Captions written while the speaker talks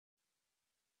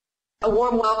A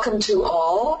warm welcome to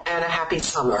all and a happy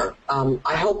summer.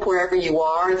 I hope wherever you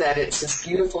are that it's as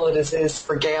beautiful as it is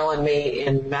for Gail and me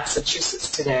in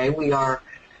Massachusetts today. We are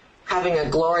having a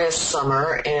glorious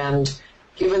summer, and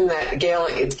given that, Gail,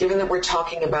 given that we're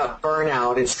talking about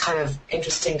burnout, it's kind of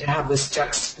interesting to have this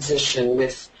juxtaposition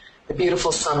with the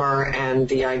beautiful summer and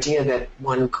the idea that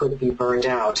one could be burned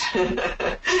out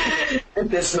at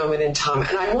this moment in time.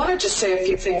 And I want to just say a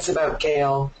few things about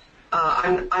Gail.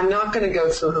 I'm not going to go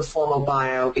through her formal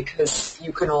bio because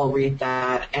you can all read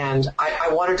that, and I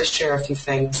wanted to share a few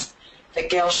things that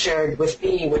Gail shared with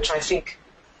me, which I think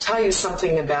tell you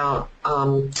something about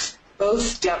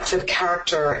both depth of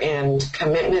character and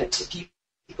commitment to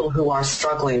people who are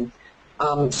struggling.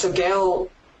 So Gail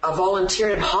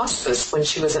volunteered in hospice when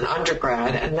she was an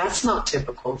undergrad, and that's not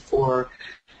typical for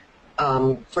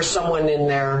someone in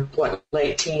their,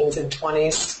 late teens and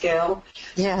 20s, Gail?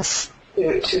 Yes.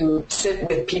 To sit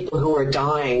with people who are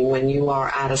dying when you are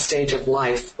at a stage of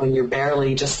life, when you're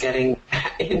barely just getting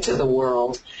into the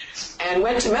world, and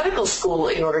went to medical school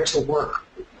in order to work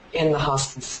in the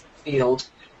hospice field,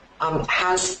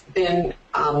 has been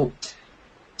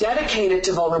dedicated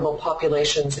to vulnerable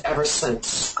populations ever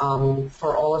since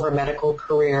for all of her medical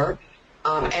career,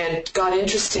 and got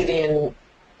interested in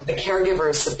the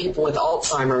caregivers of people with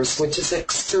Alzheimer's, which is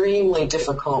extremely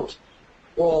difficult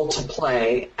role to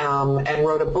play, and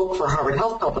wrote a book for Harvard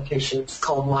Health Publications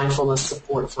called Mindfulness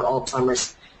Support for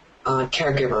Alzheimer's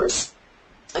Caregivers.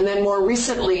 And then more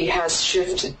recently has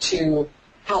shifted to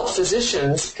help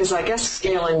physicians, because I guess,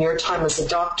 Gail, in your time as a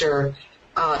doctor,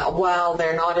 while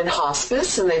they're not in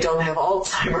hospice and they don't have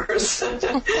Alzheimer's,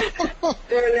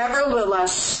 they're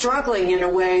nevertheless struggling in a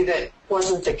way that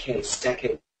wasn't the case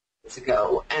decades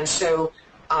ago. And so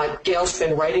Gail's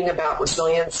been writing about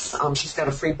resilience. She's got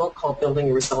a free book called Building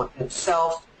a Resilient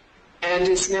Self, and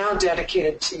is now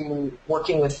dedicated to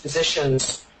working with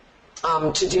physicians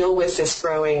to deal with this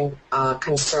growing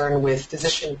concern with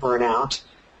physician burnout,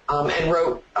 and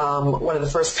wrote one of the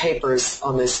first papers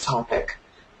on this topic.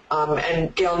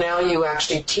 And Gail, now you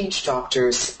actually teach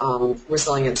doctors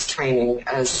resilience training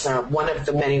as one of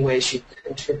the many ways you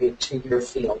contribute to your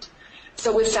field.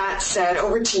 So with that said,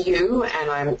 over to you, and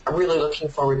I'm really looking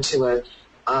forward to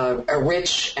a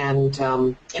rich and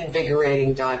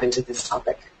invigorating dive into this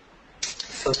topic.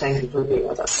 So thank you for being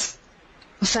with us.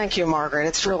 Thank you, Margaret.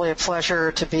 It's really a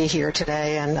pleasure to be here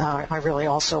today, and I really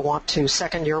also want to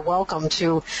second your welcome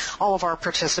to all of our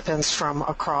participants from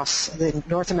across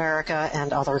North America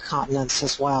and other continents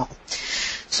as well.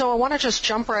 So I want to just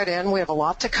jump right in. We have a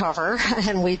lot to cover,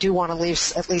 and we do want to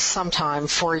leave at least some time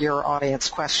for your audience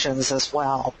questions as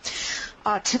well.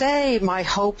 Today, my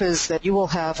hope is that you will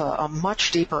have a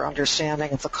much deeper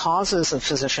understanding of the causes of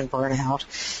physician burnout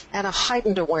and a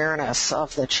heightened awareness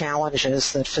of the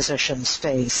challenges that physicians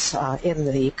face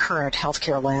in the current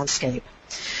healthcare landscape.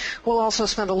 We'll also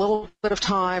spend a little bit of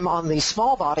time on the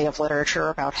small body of literature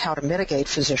about how to mitigate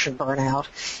physician burnout.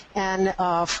 And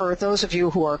for those of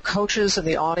you who are coaches in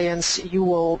the audience, you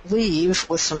will leave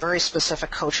with some very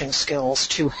specific coaching skills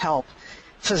to help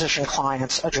physician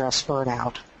clients address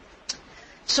burnout.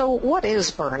 So what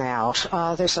is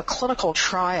burnout? There's a clinical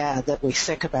triad that we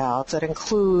think about that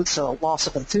includes a loss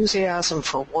of enthusiasm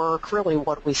for work, really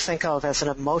what we think of as an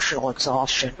emotional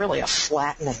exhaustion, really a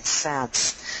flattening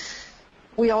sense.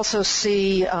 We also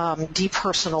see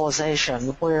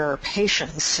depersonalization, where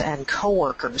patients and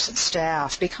coworkers and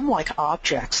staff become like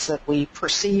objects that we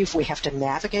perceive we have to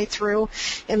navigate through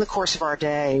in the course of our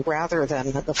day rather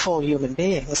than the full human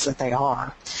beings that they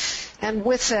are. And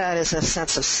with that is a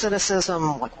sense of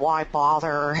cynicism, like why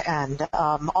bother, and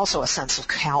also a sense of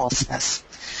callousness.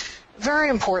 Very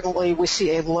importantly, we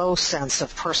see a low sense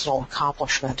of personal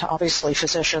accomplishment. Obviously,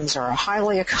 physicians are a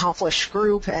highly accomplished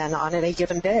group, and on any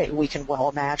given day, we can well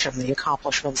imagine the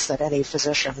accomplishments that any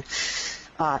physician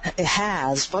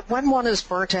has. But when one is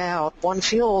burnt out, one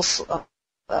feels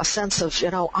a sense of,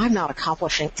 I'm not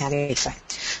accomplishing anything.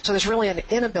 So there's really an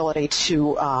inability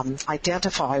to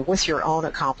identify with your own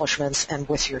accomplishments and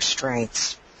with your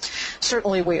strengths.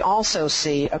 Certainly, we also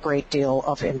see a great deal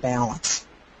of imbalance.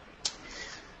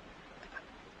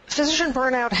 Physician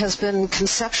burnout has been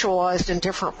conceptualized in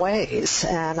different ways,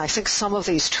 and I think some of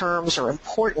these terms are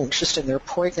important just in their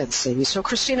poignancy. So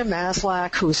Christina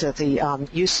Maslach, who's at the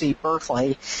UC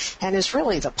Berkeley and is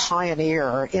really the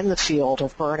pioneer in the field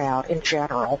of burnout in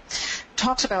general,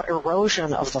 talks about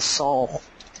erosion of the soul.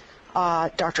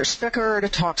 Dr.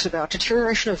 Spickard talks about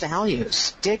deterioration of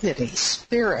values, dignity,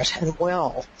 spirit, and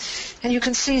will. And you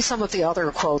can see some of the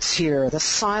other quotes here: the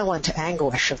silent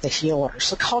anguish of the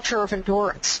healers, the culture of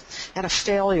endurance, and a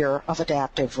failure of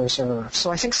adaptive reserve.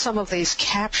 So I think some of these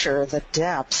capture the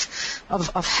depth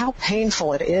of how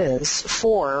painful it is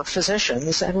for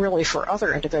physicians and really for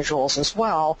other individuals as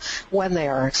well when they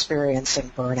are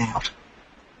experiencing burnout.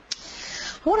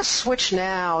 I want to switch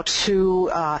now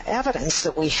to evidence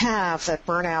that we have that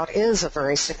burnout is a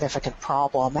very significant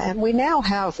problem, and we now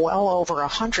have well over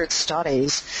 100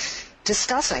 studies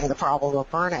discussing the problem of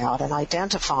burnout and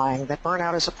identifying that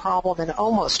burnout is a problem in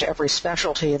almost every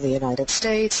specialty in the United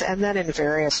States and then in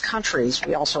various countries.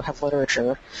 We also have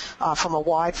literature from a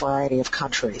wide variety of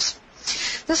countries.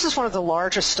 This is one of the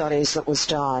largest studies that was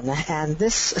done, and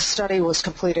this study was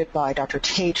completed by Dr.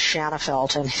 Tate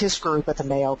Shanafelt and his group at the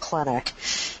Mayo Clinic,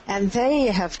 and they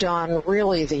have done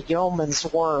really the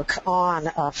yeoman's work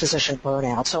on physician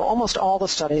burnout. So almost all the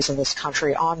studies in this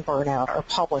country on burnout are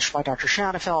published by Dr.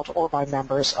 Shanafelt or by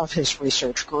members of his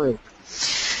research group.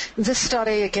 This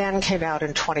study, again, came out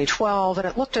in 2012, and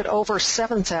it looked at over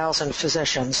 7,000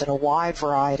 physicians in a wide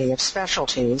variety of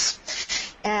specialties.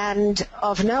 And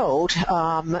of note,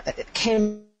 it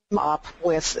came up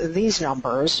with these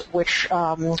numbers, which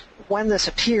when this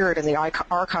appeared in the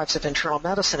Archives of Internal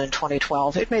Medicine in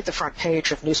 2012, it made the front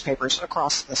page of newspapers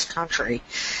across this country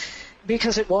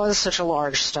because it was such a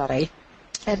large study.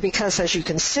 And because, as you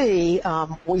can see,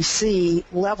 we see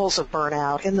levels of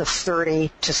burnout in the 30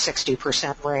 to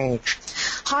 60% range.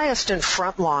 Highest in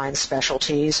frontline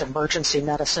specialties, emergency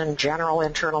medicine, general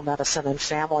internal medicine, and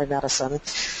family medicine.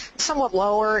 Somewhat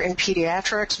lower in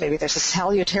pediatrics. Maybe there's a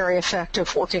salutary effect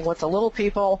of working with the little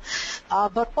people.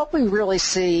 But what we really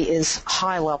see is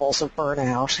high levels of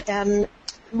burnout. And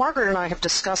Margaret and I have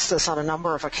discussed this on a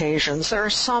number of occasions. There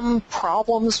are some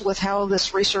problems with how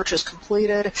this research is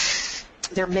completed.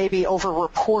 There may be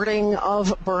over-reporting of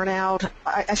burnout.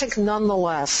 I think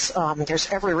nonetheless, there's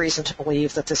every reason to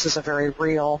believe that this is a very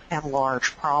real and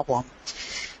large problem.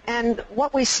 And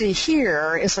what we see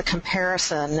here is the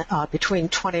comparison between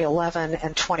 2011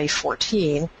 and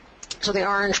 2014. So the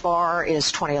orange bar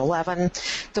is 2011,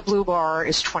 the blue bar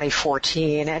is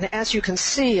 2014, and as you can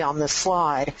see on this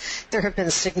slide, there have been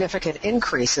significant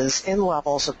increases in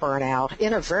levels of burnout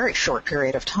in a very short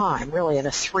period of time, really in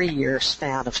a 3-year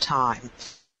span of time.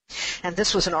 And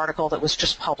this was an article that was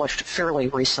just published fairly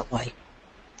recently.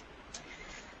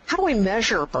 How do we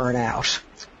measure burnout?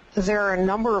 There are a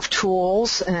number of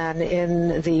tools, and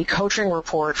in the coaching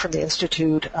report from the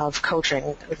Institute of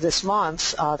Coaching this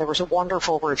month, there was a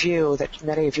wonderful review that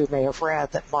many of you may have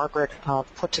read that Margaret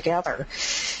put together,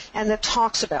 and that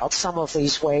talks about some of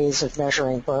these ways of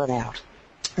measuring burnout.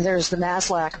 There's the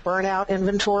Maslach Burnout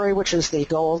Inventory, which is the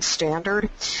gold standard.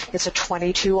 It's a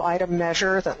 22-item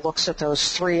measure that looks at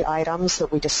those 3 items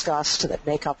that we discussed that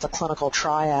make up the clinical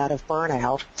triad of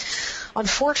burnout.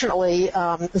 Unfortunately,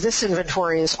 this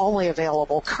inventory is only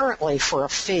available currently for a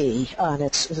fee, and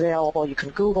it's available, you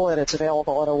can Google it, it's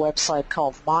available at a website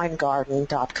called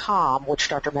mindgarden.com, which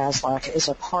Dr. Maslach is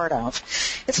a part of.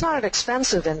 It's not an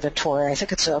expensive inventory. I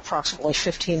think it's approximately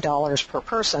 $15 per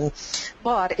person,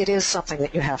 but it is something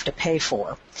that you have to pay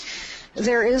for.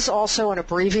 There is also an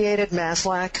abbreviated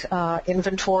Maslach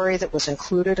inventory that was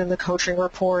included in the coaching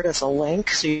report as a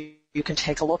link, so you can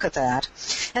take a look at that.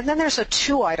 And then there's a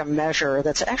 2-item measure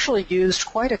that's actually used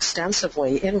quite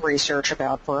extensively in research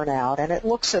about burnout, and it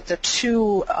looks at the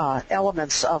 2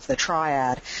 elements of the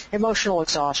triad, emotional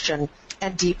exhaustion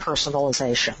and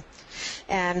depersonalization.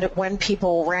 And when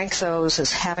people rank those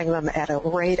as having them at a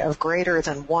rate of greater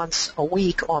than once a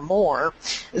week or more,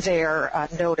 they're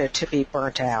noted to be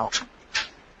burnt out.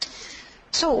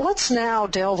 So let's now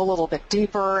delve a little bit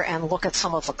deeper and look at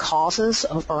some of the causes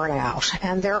of burnout,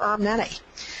 and there are many.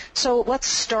 So let's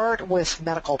start with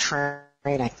medical training.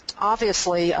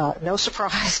 Obviously, no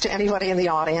surprise to anybody in the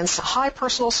audience, high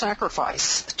personal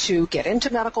sacrifice to get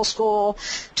into medical school,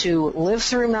 to live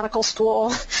through medical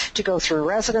school, to go through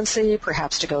residency,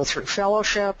 perhaps to go through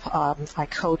fellowship. I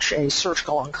coach a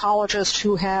surgical oncologist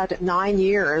who had 9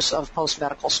 years of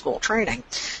post-medical school training,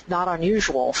 not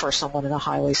unusual for someone in a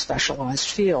highly specialized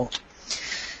field.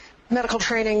 Medical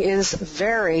training is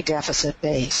very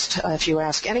deficit-based. If you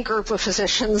ask any group of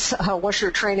physicians, was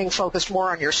your training focused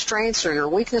more on your strengths or your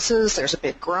weaknesses? There's a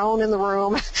big groan in the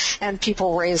room, and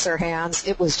people raise their hands.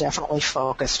 It was definitely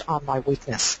focused on my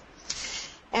weakness.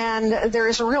 And there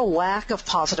is a real lack of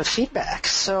positive feedback.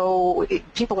 So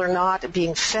people are not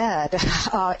being fed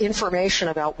information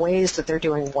about ways that they're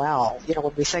doing well. You know,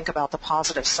 when we think about the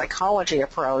positive psychology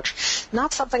approach,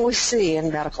 not something we see in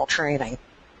medical training.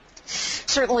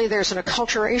 Certainly there's an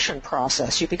acculturation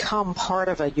process. You become part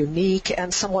of a unique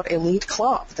and somewhat elite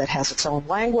club that has its own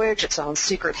language, its own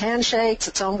secret handshakes,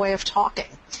 its own way of talking.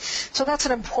 So that's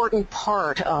an important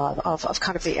part of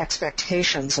kind of the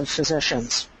expectations of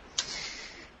physicians.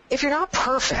 If you're not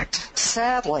perfect,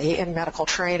 sadly, in medical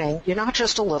training, you're not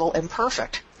just a little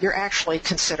imperfect. You're actually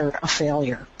considered a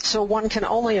failure. So one can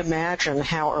only imagine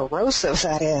how erosive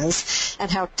that is and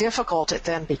how difficult it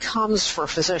then becomes for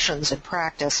physicians in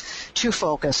practice to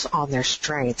focus on their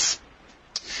strengths.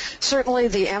 Certainly,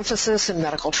 the emphasis in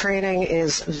medical training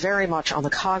is very much on the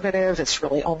cognitive. It's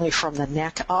really only from the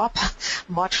neck up,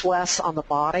 much less on the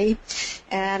body.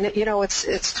 And, you know,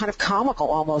 it's kind of comical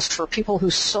almost for people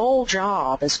whose sole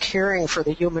job is caring for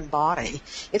the human body.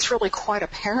 It's really quite a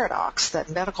paradox that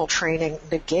medical training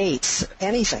negates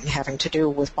anything having to do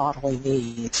with bodily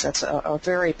needs. That's a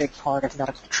very big part of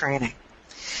medical training.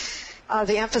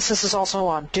 The emphasis is also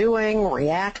on doing,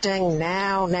 reacting,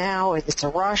 now. It's a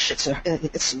rush.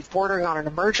 It's bordering on an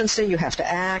emergency. You have to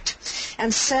act.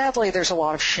 And sadly, there's a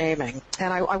lot of shaming.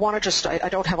 And I want to just, I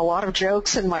don't have a lot of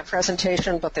jokes in my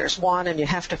presentation, but there's one, and you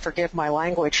have to forgive my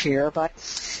language here. But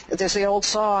there's the old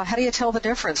saw, how do you tell the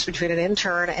difference between an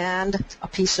intern and a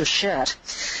piece of shit?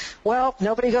 Well,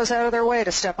 nobody goes out of their way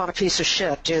to step on a piece of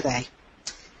shit, do they?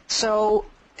 So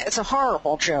it's a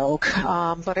horrible joke,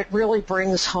 but it really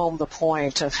brings home the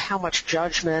point of how much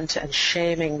judgment and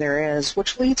shaming there is,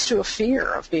 which leads to a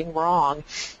fear of being wrong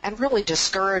and really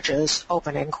discourages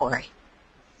open inquiry.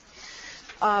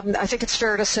 I think it's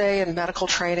fair to say in medical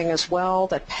training as well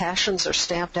that passions are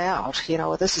stamped out. You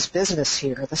know, this is business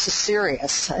here. This is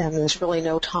serious, and there's really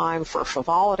no time for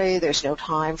frivolity. There's no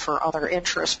time for other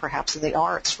interests, perhaps in the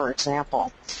arts, for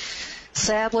example.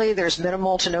 Sadly, there's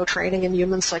minimal to no training in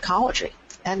human psychology,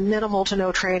 and minimal to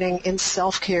no training in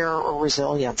self-care or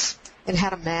resilience, in how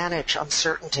to manage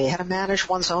uncertainty, how to manage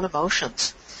one's own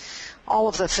emotions, all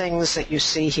of the things that you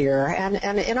see here. And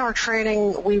in our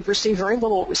training, we see very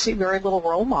little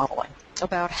role modeling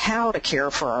about how to care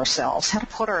for ourselves, how to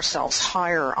put ourselves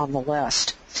higher on the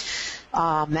list,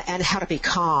 and how to be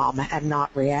calm and not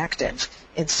reactive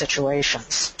in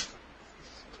situations.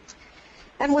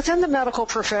 And within the medical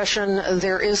profession,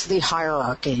 there is the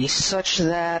hierarchy such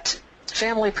that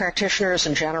family practitioners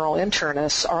and general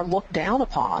internists are looked down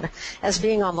upon as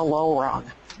being on the low rung,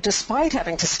 despite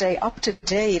having to stay up to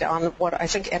date on what I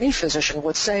think any physician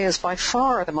would say is by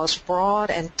far the most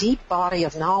broad and deep body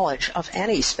of knowledge of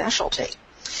any specialty.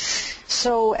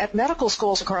 So at medical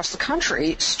schools across the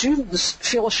country, students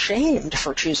feel ashamed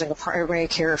for choosing a primary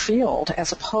care field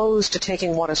as opposed to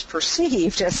taking what is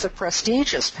perceived as the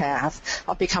prestigious path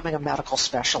of becoming a medical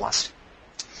specialist.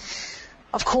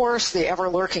 Of course, the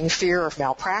ever-lurking fear of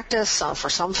malpractice for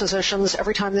some physicians,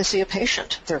 every time they see a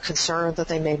patient, they're concerned that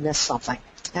they may miss something.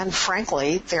 And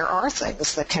frankly, there are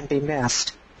things that can be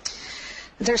missed.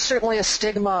 There's certainly a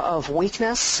stigma of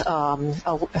weakness,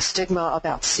 a stigma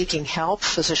about seeking help.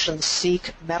 Physicians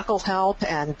seek medical help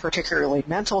and particularly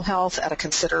mental health at a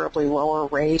considerably lower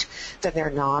rate than their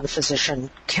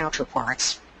non-physician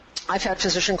counterparts. I've had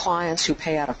physician clients who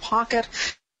pay out of pocket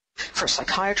for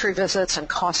psychiatry visits and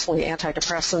costly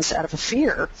antidepressants out of a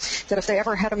fear that if they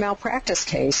ever had a malpractice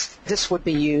case, this would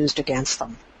be used against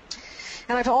them.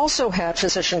 And I've also had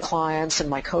physician clients in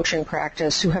my coaching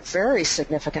practice who have very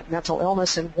significant mental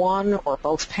illness in one or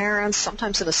both parents,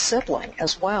 sometimes in a sibling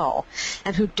as well,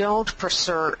 and who don't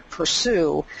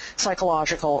pursue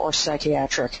psychological or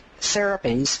psychiatric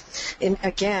therapies,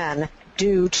 again,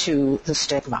 due to the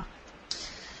stigma.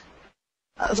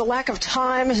 The lack of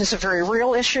time is a very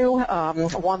real issue,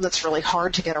 one that's really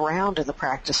hard to get around in the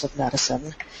practice of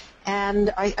medicine.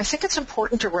 And I think it's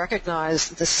important to recognize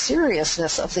the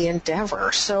seriousness of the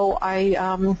endeavor. So I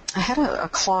had a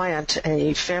client,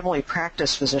 a family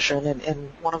practice physician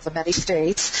in one of the many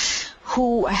states,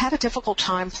 who had a difficult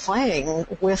time playing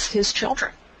with his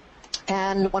children.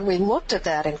 And when we looked at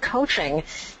that in coaching,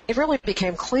 it really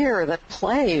became clear that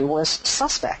play was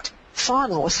suspect.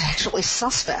 Fun was actually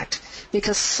suspect,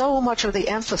 because so much of the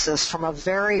emphasis from a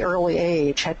very early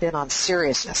age had been on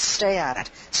seriousness. Stay at it.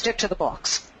 Stick to the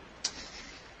books.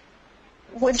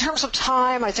 In terms of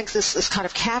time, I think this kind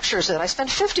of captures it. I spend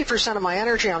 50% of my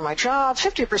energy on my job,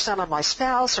 50% on my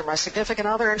spouse or my significant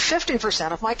other, and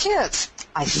 50% of my kids.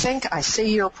 I think I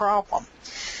see your problem.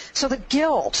 So the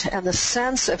guilt and the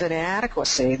sense of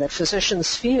inadequacy that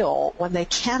physicians feel when they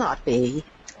cannot be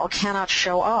or cannot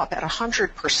show up at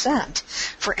 100%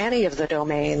 for any of the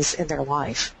domains in their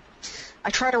life. I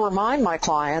try to remind my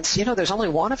clients, there's only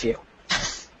one of you.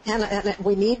 And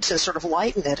we need to sort of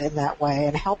lighten it in that way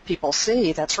and help people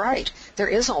see, that's right, there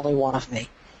is only one of me.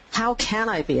 How can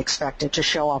I be expected to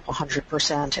show up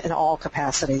 100% in all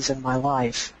capacities in my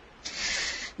life?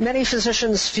 Many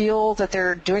physicians feel that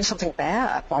they're doing something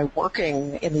bad by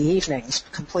working in the evenings,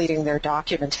 completing their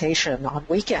documentation on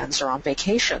weekends or on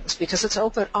vacations, because it's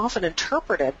often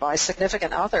interpreted by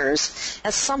significant others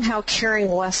as somehow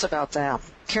caring less about them,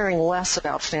 caring less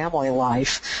about family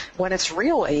life, when it's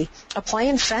really a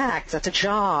plain fact that the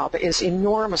job is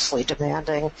enormously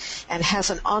demanding and has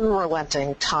an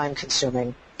unrelenting,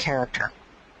 time-consuming character.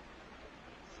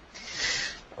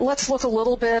 Let's look a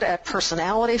little bit at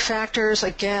personality factors.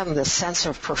 Again, the sense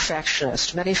of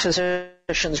perfectionist. Many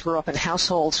physicians grew up in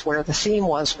households where the theme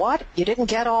was, what? You didn't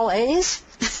get all A's?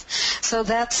 So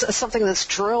that's something that's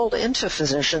drilled into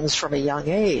physicians from a young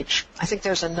age. I think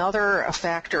there's another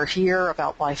factor here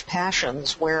about life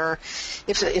passions where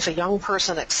if a young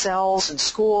person excels in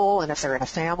school and if they're in a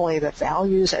family that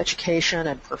values education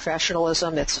and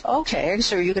professionalism, it's okay,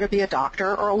 so you're going to be a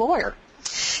doctor or a lawyer.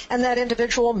 And that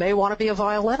individual may want to be a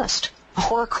violinist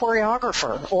or a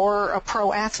choreographer or a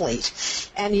pro athlete.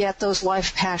 And yet those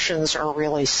life passions are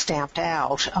really stamped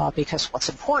out because what's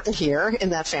important here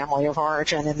in that family of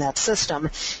origin, in that system,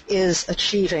 is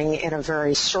achieving in a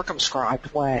very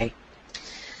circumscribed way.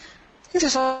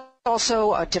 There's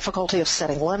also a difficulty of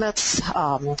setting limits,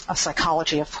 a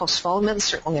psychology of postponement,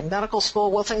 certainly in medical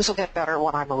school. Well, things will get better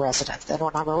when I'm a resident. Then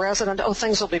when I'm a resident,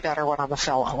 things will be better when I'm a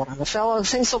fellow. When I'm a fellow,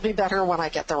 things will be better when I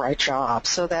get the right job.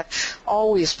 So that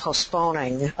always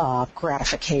postponing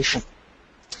gratification.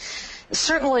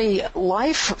 Certainly,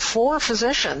 life for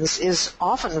physicians is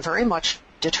often very much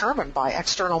determined by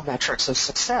external metrics of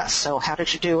success. So how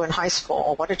did you do in high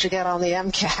school? What did you get on the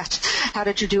MCAT? How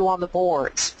did you do on the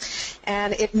boards?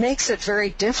 And it makes it very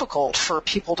difficult for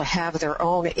people to have their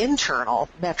own internal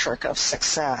metric of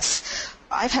success.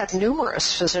 I've had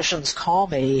numerous physicians call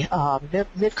me,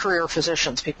 mid-career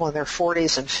physicians, people in their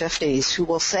 40s and 50s, who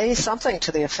will say something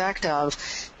to the effect of,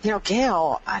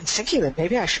 Gail, I'm thinking that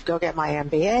maybe I should go get my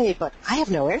MBA, but I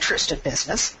have no interest in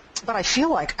business, but I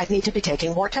feel like I need to be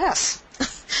taking more tests.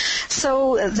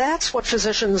 So that's what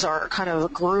physicians are kind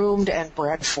of groomed and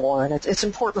bred for, and it's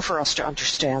important for us to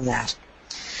understand that.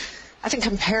 I think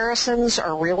comparisons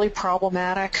are really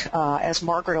problematic. As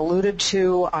Margaret alluded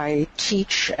to, I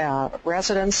teach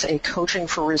residents a Coaching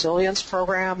for Resilience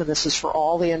program, and this is for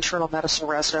all the internal medicine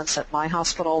residents at my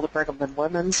hospital, the Brigham and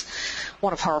Women's,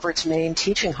 one of Harvard's main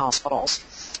teaching hospitals.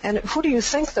 And who do you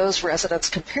think those residents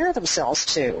compare themselves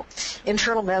to?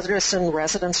 Internal medicine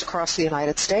residents across the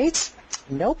United States?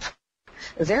 Nope.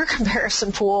 Their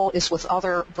comparison pool is with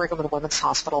other Brigham and Women's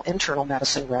Hospital internal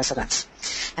medicine residents.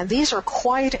 And these are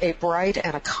quite a bright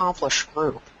and accomplished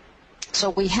group. So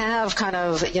we have kind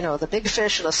of, the big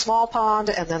fish in a small pond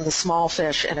and then the small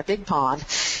fish in a big pond.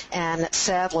 And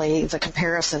sadly, the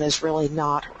comparison is really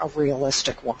not a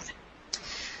realistic one.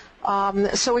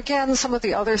 So again, some of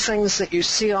the other things that you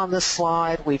see on this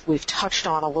slide, we've touched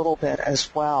on a little bit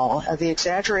as well. The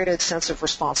exaggerated sense of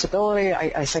responsibility,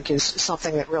 I think, is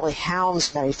something that really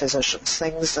hounds many physicians.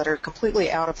 Things that are completely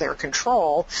out of their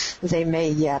control, they may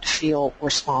yet feel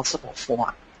responsible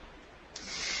for.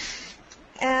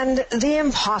 And the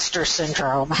imposter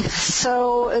syndrome.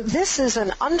 So this is an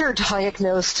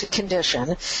underdiagnosed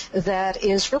condition that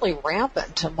is really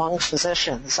rampant among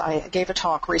physicians. I gave a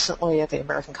talk recently at the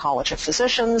American College of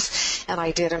Physicians, and I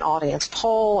did an audience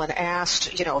poll and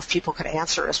asked, if people could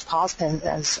answer as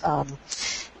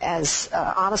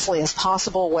honestly as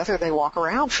possible whether they walk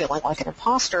around feeling like an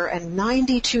imposter, and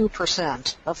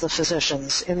 92% of the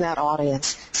physicians in that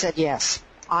audience said yes.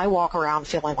 I walk around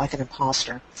feeling like an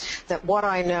imposter, that what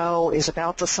I know is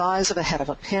about the size of a head of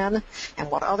a pin, and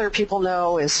what other people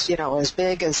know is, as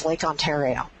big as Lake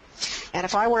Ontario. And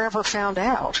if I were ever found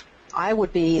out, I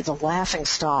would be the laughing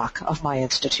stock of my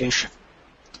institution.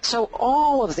 So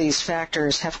all of these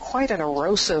factors have quite an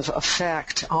erosive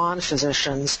effect on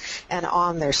physicians and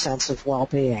on their sense of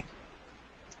well-being.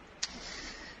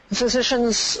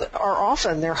 Physicians are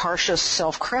often their harshest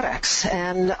self-critics,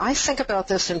 and I think about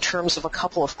this in terms of a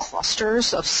couple of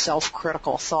clusters of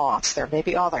self-critical thoughts. There may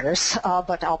be others,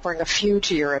 but I'll bring a few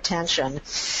to your attention.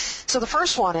 So the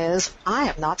first one is, I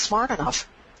am not smart enough.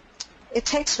 It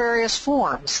takes various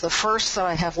forms. The first that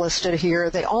I have listed here,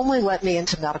 they only let me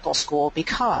into medical school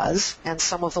because, and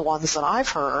some of the ones that I've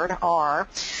heard are,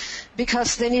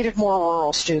 because they needed more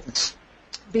rural students,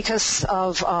 because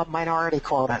of minority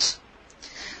quotas.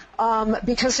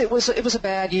 Because it was a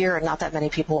bad year and not that many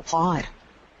people applied.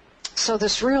 So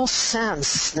this real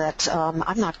sense that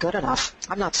I'm not good enough,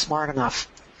 I'm not smart enough.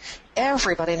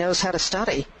 Everybody knows how to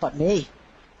study but me.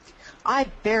 I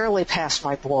barely passed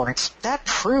my boards. That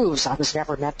proves I was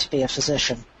never meant to be a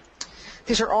physician.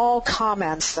 These are all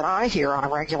comments that I hear on a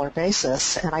regular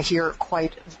basis, and I hear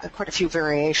quite a few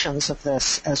variations of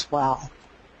this as well.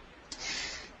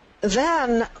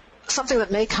 Then, something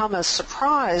that may come as a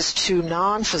surprise to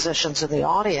non-physicians in the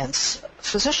audience,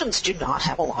 physicians do not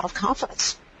have a lot of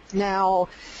confidence. Now,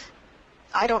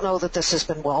 I don't know that this has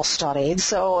been well studied,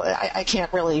 so I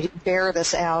can't really bear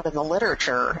this out in the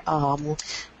literature.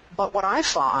 But what I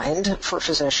find for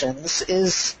physicians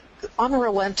is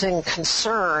unrelenting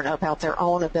concern about their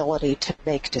own ability to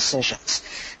make decisions,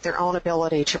 their own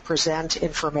ability to present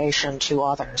information to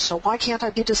others. So why can't I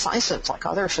be decisive like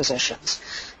other physicians?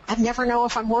 I never know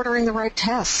if I'm ordering the right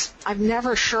tests. I'm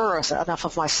never sure enough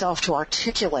of myself to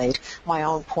articulate my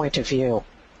own point of view.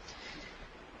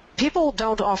 People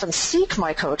don't often seek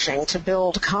my coaching to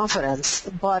build confidence,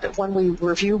 but when we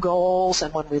review goals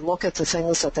and when we look at the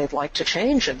things that they'd like to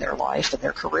change in their life and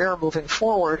their career moving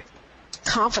forward,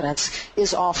 confidence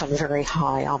is often very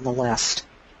high on the list.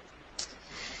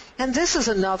 And this is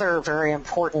another very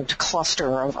important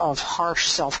cluster of harsh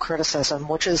self-criticism,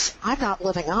 which is I'm not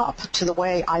living up to the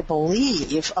way I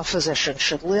believe a physician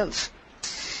should live.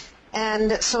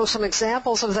 And so some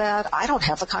examples of that, I don't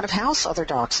have the kind of house other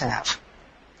docs have.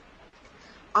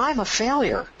 I'm a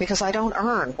failure because I don't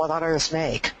earn what others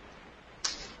make.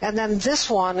 And then this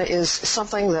one is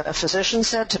something that a physician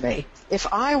said to me.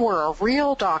 If I were a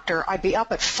real doctor, I'd be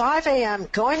up at 5 a.m.,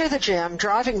 going to the gym,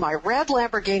 driving my red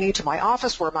Lamborghini to my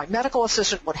office where my medical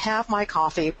assistant would have my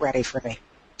coffee ready for me.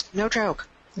 No joke.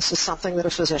 This is something that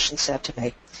a physician said to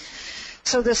me.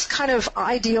 So this kind of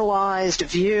idealized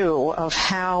view of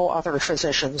how other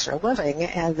physicians are living,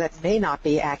 and that may not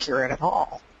be accurate at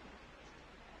all.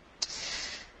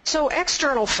 So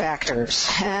external factors,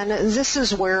 and this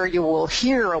is where you will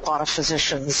hear a lot of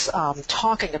physicians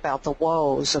talking about the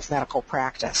woes of medical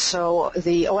practice. So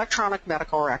the electronic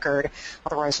medical record,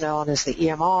 otherwise known as the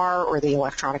EMR or the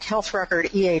electronic health record,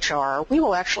 EHR, we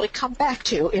will actually come back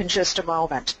to in just a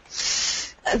moment.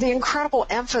 The incredible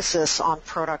emphasis on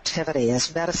productivity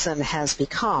as medicine has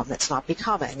become, it's not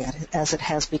becoming, as it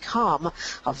has become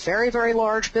a very, very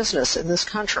large business in this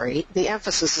country, the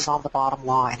emphasis is on the bottom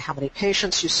line. How many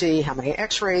patients you see, how many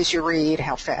x-rays you read,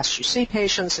 how fast you see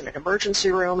patients in an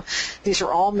emergency room. These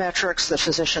are all metrics that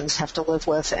physicians have to live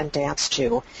with and dance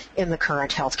to in the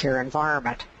current healthcare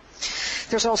environment.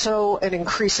 There's also an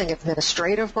increasing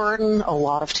administrative burden, a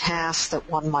lot of tasks that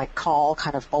one might call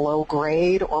kind of below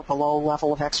grade or below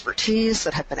level of expertise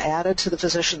that have been added to the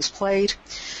physician's plate.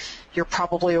 You're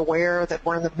probably aware that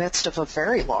we're in the midst of a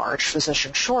very large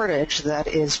physician shortage that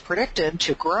is predicted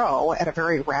to grow at a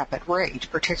very rapid rate,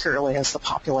 particularly as the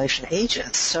population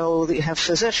ages. So you have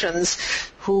physicians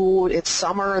who, it's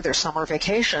summer, their summer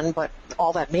vacation, but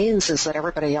all that means is that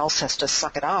everybody else has to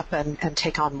suck it up and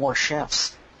take on more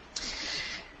shifts.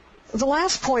 The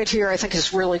last point here I think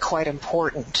is really quite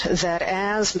important, that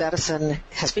as medicine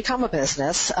has become a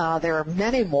business, there are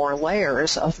many more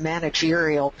layers of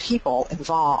managerial people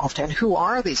involved. And who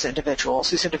are these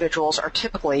individuals? These individuals are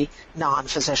typically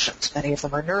non-physicians. Many of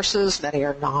them are nurses, many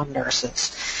are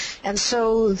non-nurses. And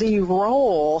so the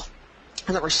role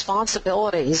and the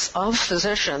responsibilities of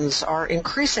physicians are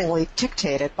increasingly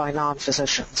dictated by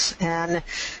non-physicians. And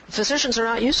physicians are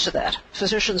not used to that.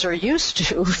 Physicians are used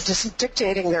to just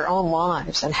dictating their own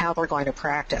lives and how they're going to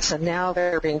practice. And now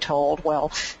they're being told,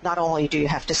 well, not only do you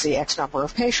have to see X number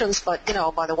of patients, but,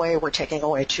 by the way, we're taking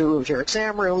away 2 of your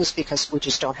exam rooms because we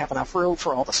just don't have enough room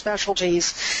for all the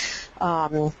specialties.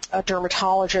 A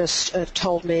dermatologist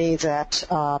told me that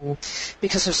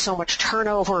because there's so much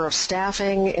turnover of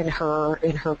staffing in her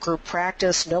group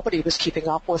practice, nobody was keeping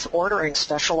up with ordering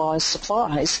specialized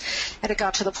supplies, and it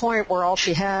got to the point where all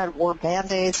she had were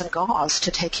Band-Aids and gauze to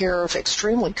take care of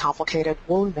extremely complicated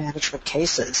wound management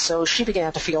cases. So she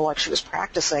began to feel like she was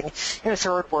practicing in a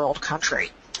third world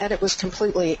country. And it was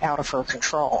completely out of her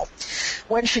control.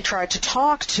 When she tried to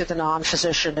talk to the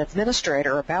non-physician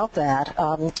administrator about that,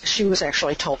 she was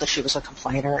actually told that she was a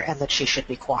complainer and that she should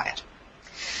be quiet.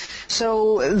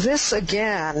 So this,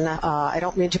 again, I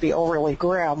don't mean to be overly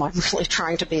grim. I'm really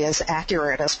trying to be as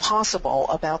accurate as possible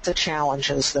about the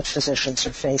challenges that physicians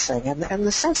are facing, and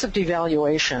the sense of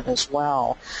devaluation as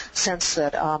well, sense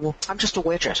that I'm just a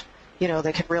widget.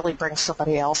 They could really bring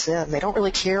somebody else in. They don't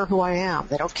really care who I am.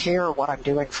 They don't care what I'm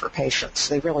doing for patients.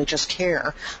 They really just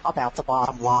care about the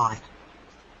bottom line.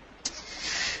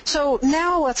 So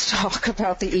now let's talk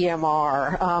about the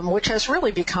EMR, which has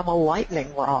really become a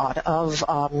lightning rod of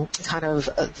kind of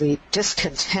the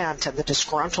discontent and the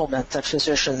disgruntlement that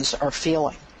physicians are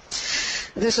feeling.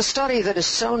 There's a study that is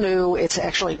so new it's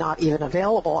actually not even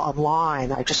available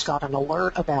online. I just got an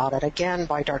alert about it, again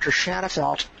by Dr.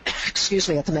 Shanafelt,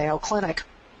 at the Mayo Clinic,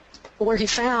 where he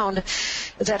found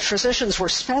that physicians were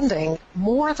spending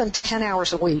more than 10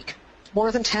 hours a week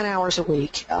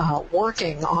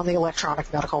working on the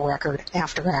electronic medical record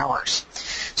after hours.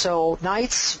 So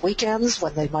nights, weekends,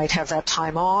 when they might have that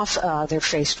time off, they're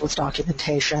faced with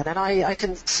documentation. And I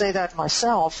can say that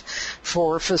myself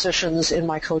for physicians in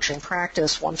my coaching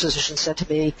practice. One physician said to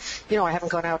me, I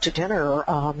haven't gone out to dinner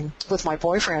with my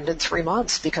boyfriend in 3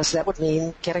 months because that would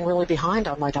mean getting really behind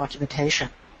on my documentation.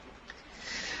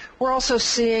 We're also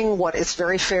seeing what is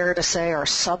very fair to say are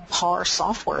subpar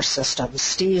software systems.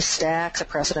 Steve Stack, the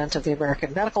president of the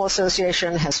American Medical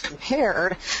Association, has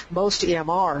compared most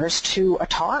EMRs to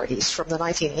Ataris from the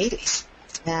 1980s.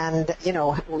 And,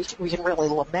 we can really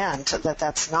lament that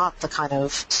that's not the kind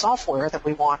of software that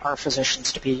we want our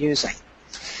physicians to be using.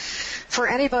 For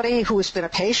anybody who has been a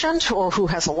patient or who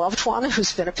has a loved one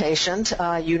who's been a patient,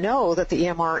 you know that the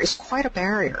EMR is quite a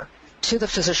barrier to the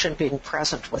physician being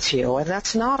present with you. And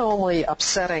that's not only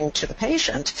upsetting to the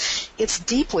patient, it's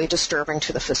deeply disturbing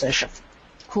to the physician,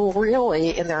 who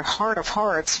really, in their heart of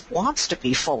hearts, wants to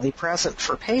be fully present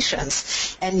for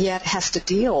patients and yet has to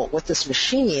deal with this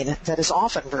machine that is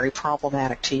often very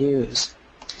problematic to use.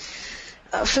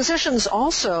 Physicians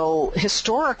also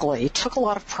historically took a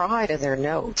lot of pride in their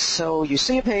notes. So you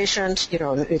see a patient,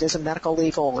 it is a medical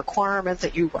legal requirement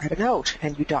that you write a note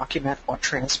and you document what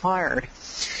transpired.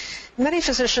 Many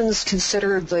physicians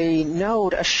consider the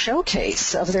note a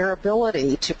showcase of their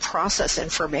ability to process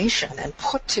information and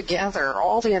put together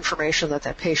all the information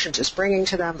that patient is bringing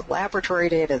to them, the laboratory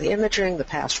data, the imaging, the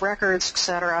past records,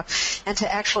 etc., and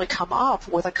to actually come up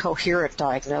with a coherent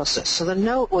diagnosis. So the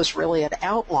note was really an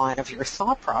outline of your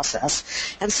thought process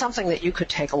and something that you could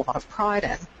take a lot of pride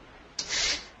in.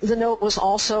 The note was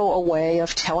also a way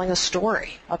of telling a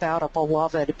story about a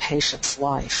beloved patient's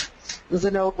life.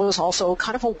 The note was also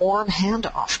kind of a warm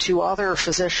handoff to other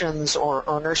physicians or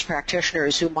nurse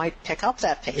practitioners who might pick up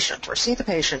that patient or see the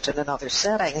patient in another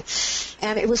setting.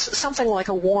 And it was something like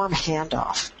a warm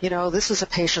handoff. This is a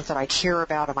patient that I care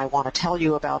about and I want to tell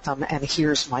you about them, and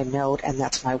here's my note, and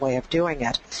that's my way of doing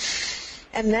it.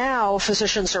 And now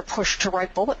physicians are pushed to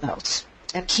write bullet notes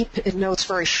and keep notes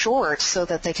very short so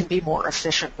that they can be more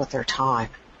efficient with their time.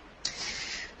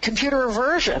 Computer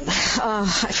aversion.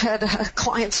 I've had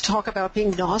clients talk about being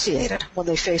nauseated when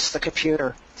they face the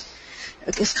computer.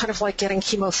 It's kind of like getting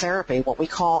chemotherapy, what we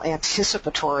call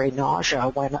anticipatory nausea,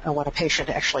 when a patient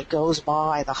actually goes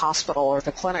by the hospital or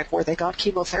the clinic where they got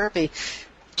chemotherapy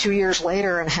 2 years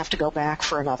later and have to go back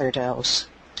for another dose.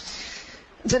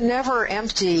 The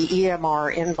never-empty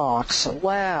EMR inbox,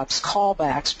 labs,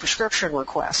 callbacks, prescription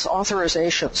requests,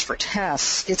 authorizations for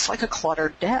tests, it's like a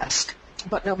cluttered desk.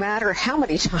 But no matter how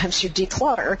many times you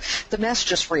declutter, the mess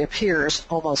just reappears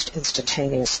almost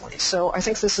instantaneously. So I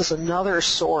think this is another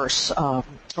source of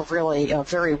really a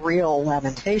very real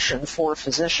lamentation for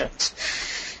physicians.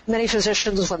 Many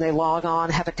physicians, when they log on,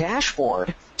 have a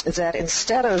dashboard that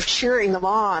instead of cheering them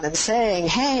on and saying,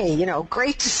 hey,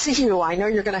 great to see you, I know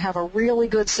you're going to have a really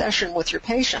good session with your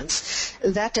patients,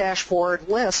 that dashboard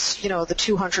lists, the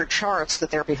 200 charts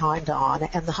that they're behind on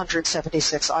and the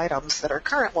 176 items that are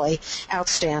currently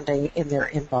outstanding in their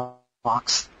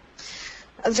inbox.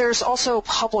 There's also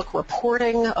public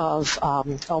reporting of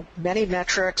many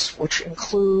metrics, which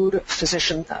include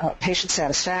patient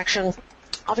satisfaction.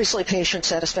 Obviously, patient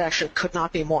satisfaction could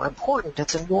not be more important.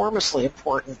 It's enormously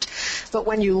important. But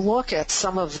when you look at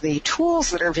some of the tools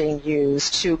that are being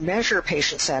used to measure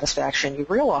patient satisfaction, you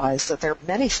realize that there are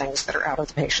many things that are out of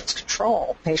the patient's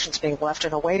control. Patients being left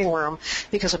in a waiting room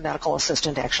because a medical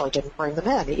assistant actually didn't bring them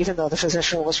in, even though the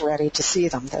physician was ready to see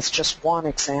them. That's just one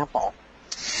example.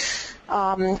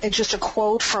 And just a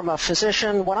quote from a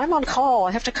physician, when I'm on call,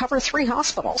 I have to cover 3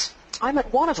 hospitals. I'm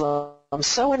at one of them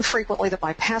so infrequently that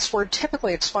my password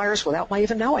typically expires without my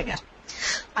even knowing it.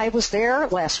 I was there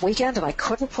last weekend and I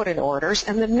couldn't put in orders,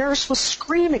 and the nurse was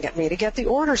screaming at me to get the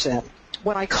orders in.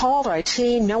 When I called IT,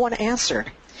 no one answered.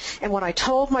 And when I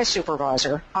told my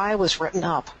supervisor, I was written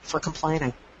up for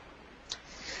complaining.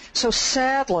 So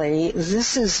sadly,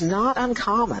 this is not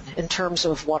uncommon in terms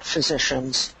of what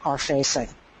physicians are facing.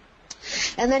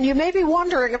 And then you may be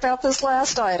wondering about this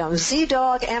last item,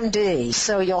 Z-Dog MD.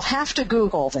 So you'll have to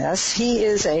Google this. He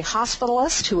is a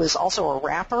hospitalist who is also a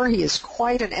rapper. He is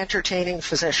quite an entertaining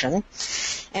physician.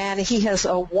 And he has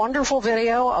a wonderful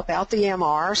video about the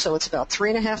EMR. So it's about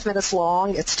 3.5 minutes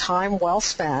long. It's time well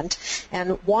spent.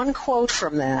 And one quote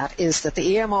from that is that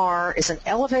the EMR is an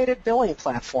elevated billing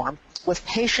platform with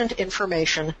patient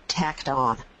information tacked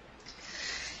on.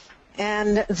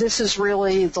 And this is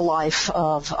really the life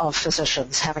of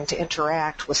physicians, having to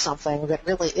interact with something that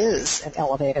really is an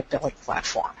elevated billing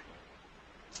platform.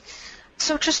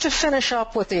 So just to finish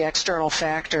up with the external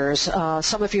factors,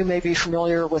 some of you may be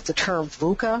familiar with the term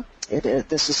VUCA.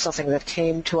 This is something that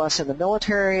came to us in the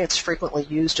military. It's frequently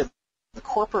used in the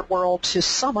corporate world to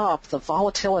sum up the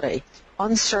volatility,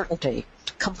 uncertainty,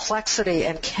 complexity,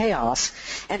 and chaos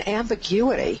and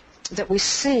ambiguity that we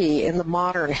see in the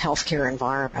modern healthcare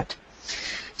environment.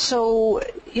 So,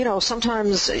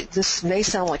 sometimes this may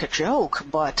sound like a joke,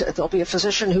 but there'll be a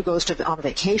physician who goes on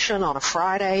vacation on a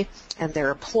Friday, and they're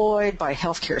employed by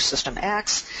healthcare system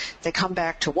X. They come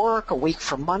back to work a week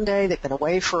from Monday. They've been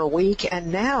away for a week,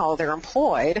 and now they're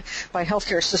employed by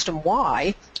healthcare system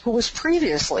Y, who was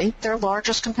previously their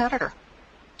largest competitor.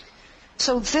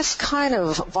 So this kind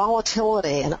of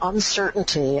volatility and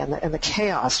uncertainty and the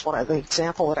chaos, the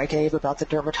example that I gave about the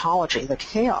dermatology, the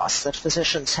chaos that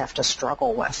physicians have to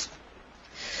struggle with.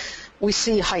 We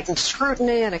see heightened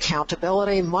scrutiny and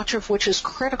accountability, much of which is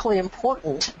critically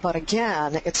important, but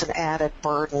again, it's an added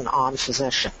burden on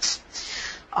physicians.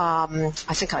 I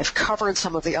think I've covered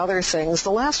some of the other things.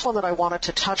 The last one that I wanted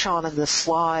to touch on in this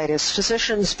slide is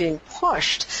physicians being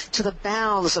pushed to the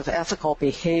bounds of ethical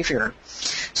behavior.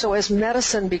 So as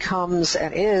medicine becomes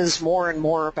and is more and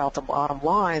more about the bottom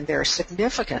line, there are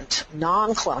significant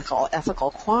non-clinical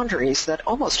ethical quandaries that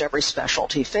almost every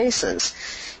specialty faces.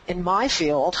 In my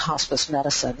field, hospice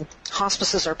medicine,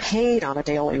 hospices are paid on a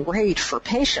daily rate for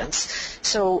patients,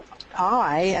 so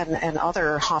I and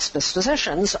other hospice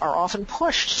physicians are often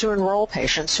pushed to enroll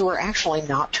patients who are actually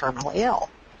not terminally ill.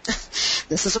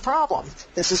 This is a problem.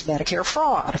 This is Medicare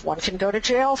fraud. One can go to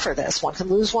jail for this. One can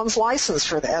lose one's license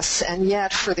for this. And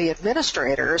yet for the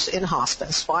administrators in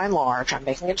hospice, by and large, I'm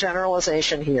making a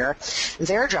generalization here,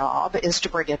 their job is to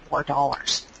bring in more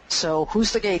dollars. So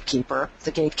who's the gatekeeper?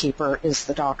 The gatekeeper is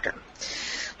the doctor.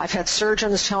 I've had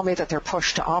surgeons tell me that they're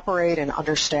pushed to operate in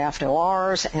understaffed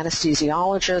ORs,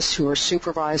 anesthesiologists who are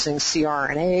supervising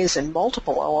CRNAs in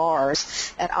multiple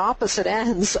ORs at opposite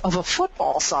ends of a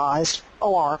football-sized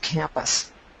OR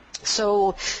campus.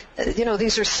 So,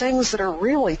 these are things that are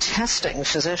really testing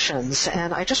physicians,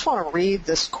 and I just want to read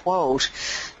this quote.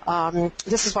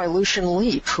 This is by Lucian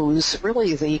Leap, who's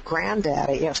really the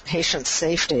granddaddy of patient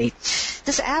safety.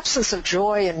 This absence of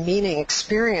joy and meaning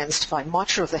experienced by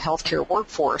much of the healthcare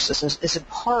workforce is in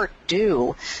part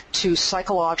due to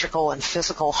psychological and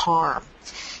physical harm.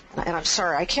 And I'm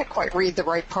sorry, I can't quite read the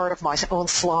right part of my own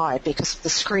slide because of the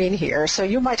screen here, so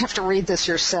you might have to read this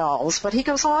yourselves. But he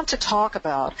goes on to talk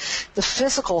about the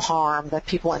physical harm that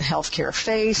people in healthcare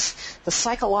face, the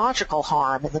psychological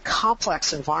harm in the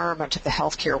complex environment of the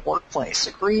healthcare workplace,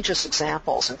 egregious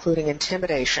examples including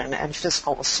intimidation and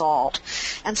physical assault,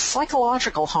 and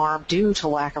psychological harm due to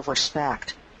lack of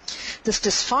respect. This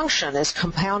dysfunction is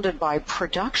compounded by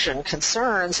production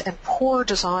concerns and poor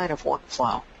design of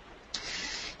workflow.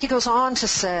 He goes on to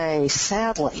say,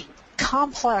 sadly,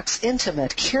 complex,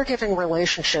 intimate caregiving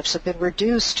relationships have been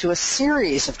reduced to a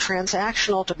series of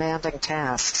transactional demanding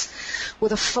tasks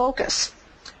with a focus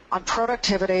on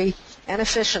productivity and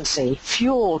efficiency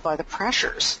fueled by the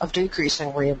pressures of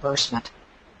decreasing reimbursement.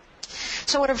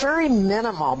 So at a very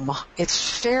minimum,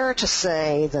 it's fair to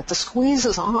say that the squeeze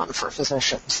is on for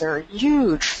physicians. There are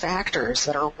huge factors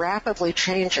that are rapidly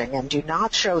changing and do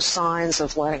not show signs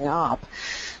of letting up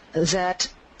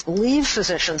that leave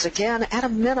physicians, again, at a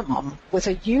minimum, with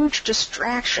a huge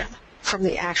distraction from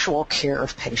the actual care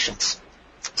of patients.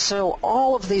 So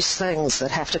all of these things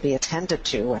that have to be attended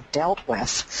to and dealt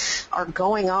with are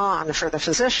going on for the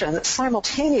physician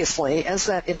simultaneously as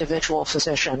that individual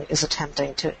physician is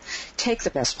attempting to take the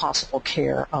best possible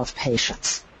care of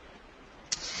patients.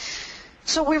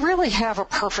 So we really have a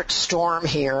perfect storm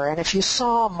here, and if you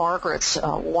saw Margaret's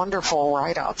wonderful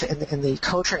write-up in the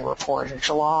coaching report in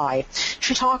July,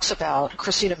 she talks about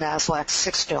Christina Maslach's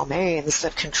 6 domains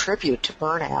that contribute to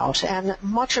burnout, and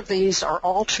much of these are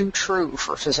all too true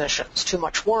for physicians. Too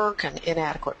much work and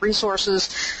inadequate resources,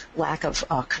 lack of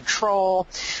control.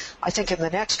 I think in the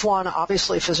next one,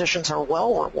 obviously physicians are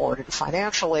well rewarded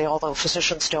financially, although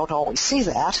physicians don't always see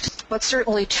that, but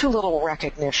certainly too little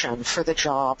recognition for the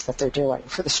job that they're doing,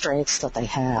 for the strengths that they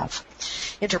have.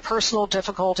 Interpersonal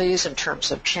difficulties in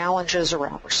terms of challenges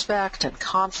around respect and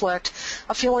conflict,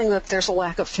 a feeling that there's a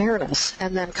lack of fairness,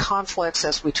 and then conflicts,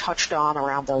 as we touched on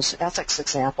around those ethics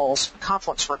examples,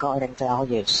 conflicts regarding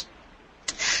values.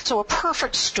 So a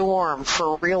perfect storm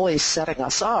for really setting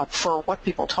us up for what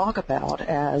people talk about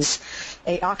as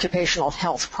a occupational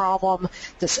health problem,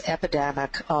 this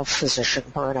epidemic of physician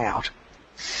burnout.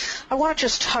 I want to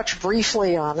just touch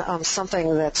briefly on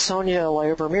something that Sonia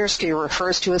Lyubomirsky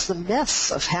refers to as the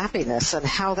myths of happiness and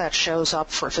how that shows up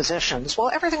for physicians. Well,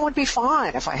 everything would be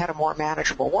fine if I had a more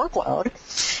manageable workload.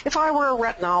 If I were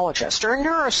a retinologist or a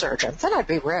neurosurgeon, then I'd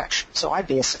be rich, so I'd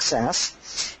be a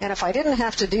success. And if I didn't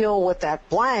have to deal with that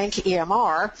blank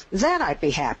EMR, then I'd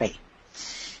be happy.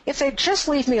 If they'd just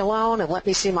leave me alone and let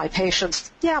me see my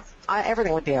patients,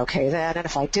 everything would be okay then. And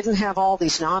if I didn't have all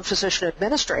these non-physician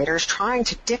administrators trying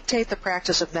to dictate the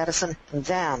practice of medicine,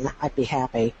 then I'd be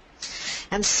happy.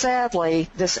 And sadly,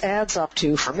 this adds up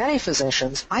to, for many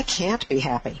physicians, I can't be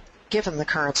happy, given the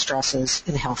current stresses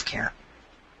in healthcare.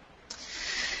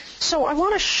 So I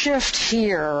want to shift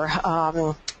here.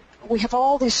 We have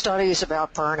all these studies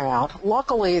about burnout.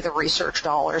 Luckily, the research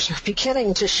dollars are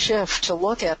beginning to shift to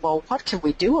look at, well, what can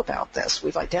we do about this?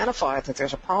 We've identified that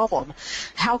there's a problem.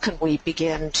 How can we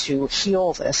begin to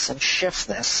heal this and shift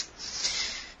this?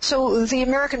 So the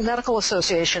American Medical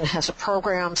Association has a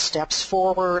program, Steps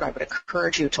Forward. I would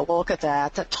encourage you to look at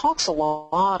that talks a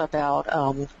lot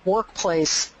about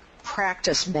workplace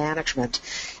practice management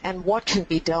and what can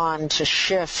be done to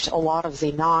shift a lot of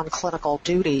the non-clinical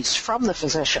duties from the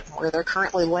physician, where they're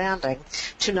currently landing,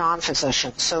 to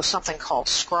non-physicians. So something called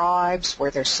scribes,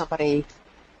 where there's somebody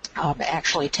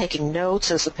actually taking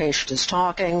notes as the patient is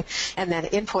talking and then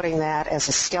inputting that as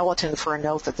a skeleton for a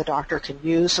note that the doctor can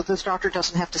use so the doctor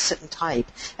doesn't have to sit and type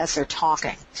as they're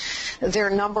talking. There are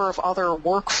a number of other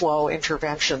workflow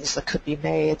interventions that could be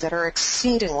made that are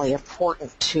exceedingly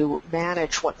important to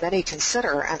manage what many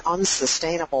consider an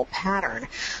unsustainable pattern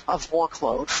of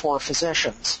workload for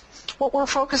physicians. What we're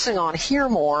focusing on here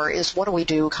more is what do we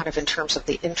do kind of in terms of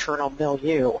the internal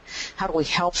milieu? How do we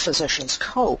help physicians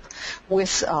cope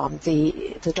with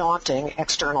the daunting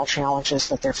external challenges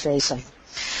that they're facing?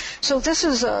 So this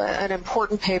is an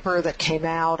important paper that came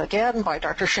out, again, by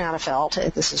Dr.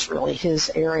 Shanafelt. This is really his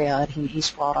area, and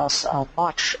he's brought us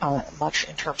much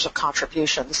in terms of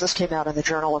contributions. This came out in the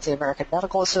Journal of the American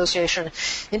Medical Association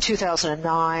in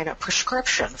 2009, a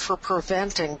prescription for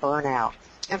preventing burnout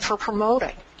and for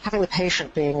promoting having the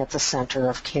patient being at the center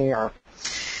of care.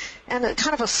 And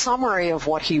kind of a summary of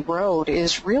what he wrote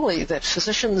is really that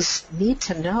physicians need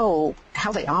to know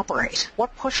how they operate,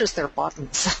 what pushes their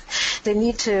buttons. They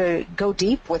need to go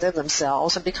deep within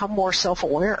themselves and become more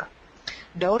self-aware.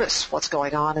 Notice what's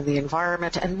going on in the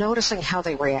environment and noticing how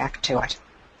they react to it.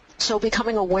 So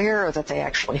becoming aware that they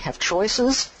actually have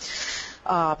choices.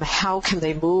 How can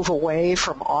they move away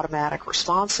from automatic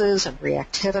responses and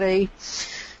reactivity?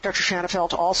 Dr.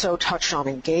 Shanafelt also touched on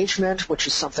engagement, which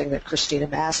is something that Christina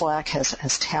Maslach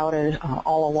has touted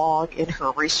all along in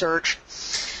her research.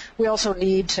 We also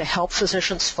need to help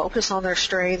physicians focus on their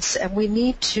strengths, and we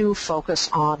need to focus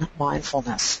on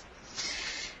mindfulness.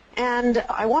 And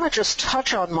I want to just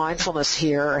touch on mindfulness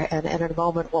here, and in a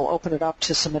moment we'll open it up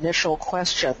to some initial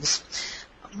questions.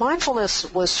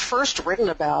 Mindfulness was first written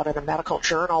about in a medical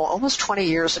journal almost 20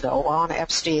 years ago. Ron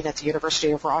Epstein at the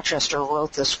University of Rochester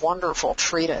wrote this wonderful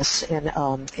treatise in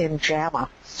JAMA.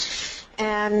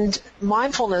 And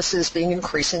mindfulness is being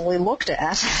increasingly looked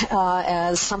at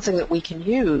as something that we can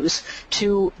use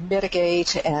to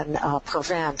mitigate and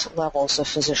prevent levels of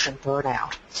physician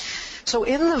burnout. So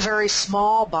in the very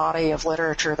small body of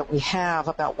literature that we have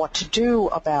about what to do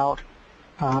about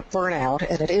burnout,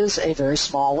 and it is a very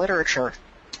small literature,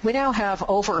 we now have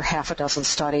over half a dozen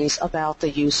studies about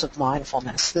the use of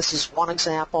mindfulness. This is one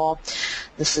example.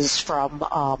 This is from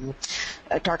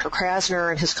Dr.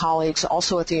 Krasner and his colleagues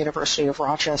also at the University of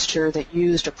Rochester that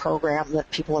used a program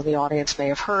that people in the audience may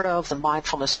have heard of, the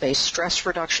Mindfulness-Based Stress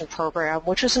Reduction Program,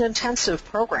 which is an intensive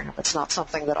program. It's not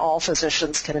something that all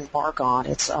physicians can embark on.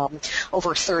 It's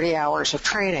over 30 hours of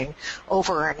training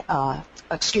about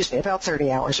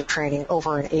 30 hours of training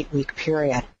over an 8-week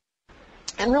period,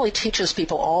 and really teaches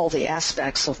people all the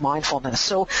aspects of mindfulness.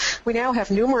 So we now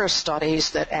have numerous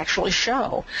studies that actually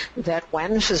show that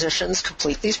when physicians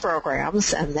complete these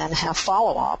programs and then have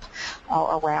follow-up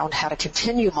around how to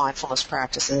continue mindfulness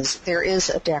practices, there is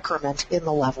a decrement in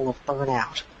the level of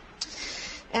burnout.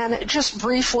 And just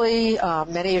briefly,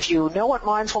 many of you know what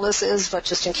mindfulness is, but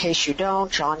just in case you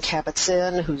don't, John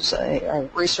Kabat-Zinn, who's a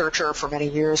researcher for many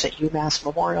years at UMass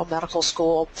Memorial Medical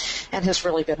School and has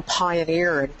really been a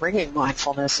pioneer in bringing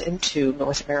mindfulness into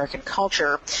North American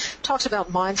culture, talks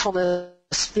about mindfulness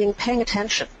being paying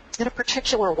attention in a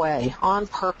particular way, on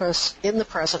purpose, in the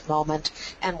present moment,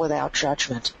 and without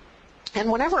judgment. And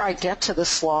whenever I get to this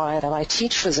slide and I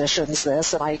teach physicians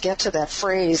this and I get to that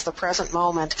phrase, the present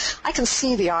moment, I can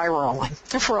see the eye rolling.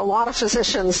 For a lot of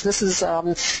physicians, this is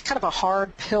kind of a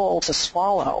hard pill to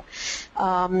swallow.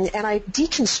 And I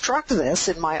deconstruct this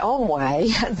in my own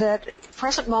way, that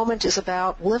present moment is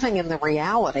about living in the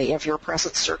reality of your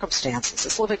present circumstances.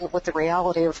 It's living with the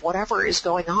reality of whatever is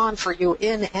going on for you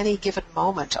in any given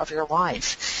moment of your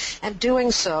life, and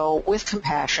doing so with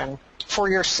compassion for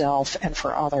yourself and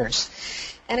for others.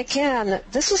 And again,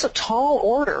 this is a tall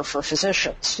order for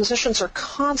physicians. Physicians are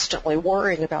constantly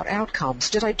worrying about outcomes.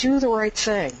 Did I do the right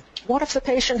thing? What if the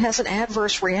patient has an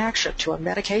adverse reaction to a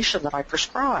medication that I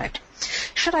prescribed?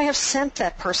 Should I have sent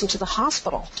that person to the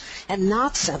hospital and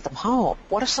not sent them home?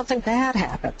 What if something bad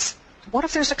happens? What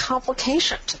if there's a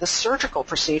complication to the surgical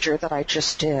procedure that I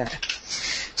just did?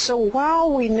 So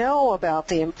while we know about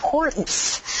the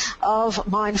importance of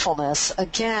mindfulness,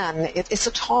 again, it's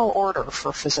a tall order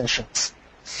for physicians.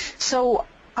 So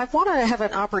I want to have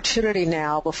an opportunity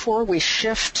now, before we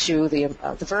shift to the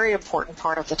very important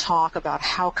part of the talk about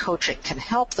how coaching can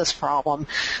help this problem,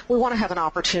 we want to have an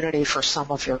opportunity for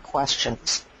some of your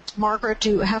questions. Margaret, do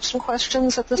you have some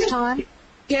questions at this time?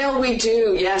 Gail, we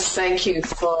do. Yes, thank you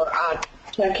for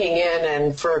checking in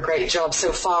and for a great job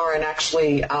so far. And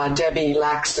actually, Debbie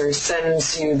Laxer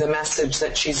sends you the message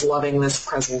that she's loving this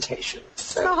presentation.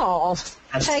 So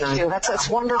thank you. That's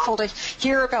wonderful to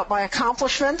hear about my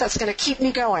accomplishment. That's going to keep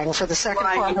me going for the second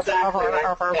part of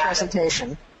our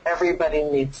presentation. Everybody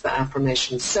needs the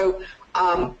affirmation. So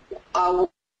the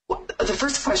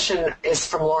first question is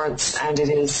from Lawrence, and it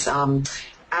is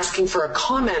asking for a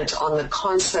comment on the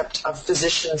concept of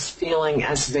physicians feeling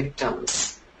as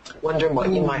victims. Wondering what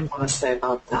you might want to say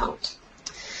about that.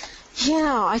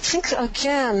 Yeah, I think,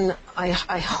 again, I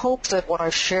hope that what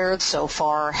I've shared so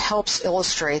far helps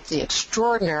illustrate the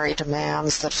extraordinary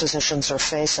demands that physicians are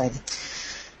facing.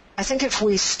 I think if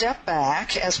we step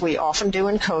back, as we often do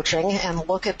in coaching, and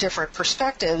look at different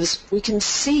perspectives, we can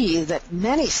see that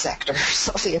many sectors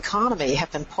of the economy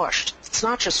have been pushed. It's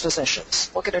not just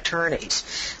physicians. Look at attorneys.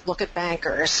 Look at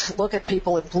bankers. Look at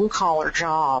people in blue-collar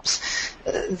jobs.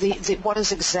 What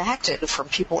is exacted from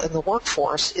people in the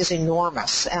workforce is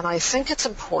enormous. And I think it's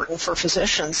important for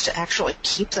physicians to actually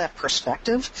keep that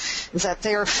perspective, that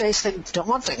they are facing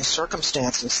daunting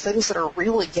circumstances, things that are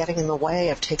really getting in the way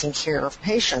of taking care of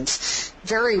patients,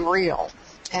 very real.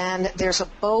 And there's a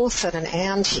both and an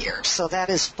and here. So that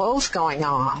is both going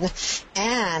on,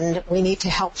 and we need to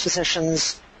help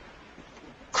physicians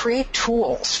create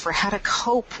tools for how to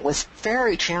cope with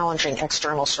very challenging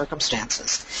external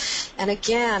circumstances. And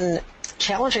again,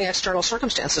 challenging external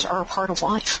circumstances are a part of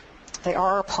life. They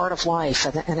are a part of life,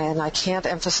 and I can't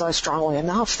emphasize strongly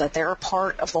enough that they're a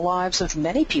part of the lives of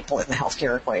many people in the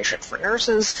healthcare equation, for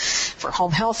nurses, for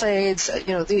home health aides.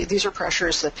 These are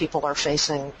pressures that people are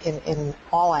facing in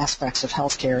all aspects of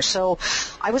healthcare. So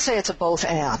I would say it's a both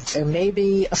and. There may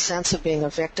be a sense of being a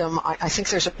victim. I think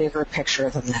there's a bigger picture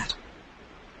than that.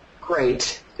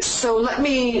 Great. So let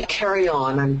me carry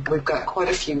on, and we've got quite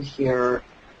a few here.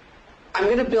 I'm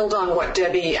going to build on what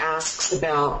Debbie asks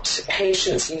about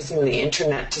patients using the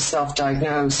internet to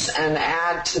self-diagnose and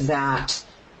add to that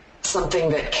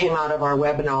something that came out of our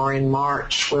webinar in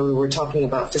March, where we were talking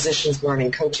about physicians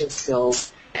learning coaching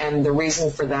skills. And the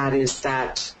reason for that is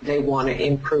that they want to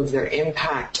improve their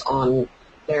impact on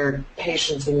their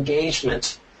patients'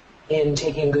 engagement in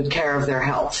taking good care of their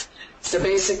health. So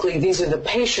basically, these are the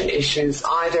patient issues,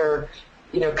 either,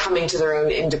 coming to their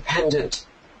own independent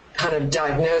kind of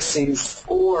diagnoses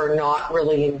or not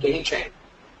really engaging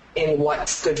in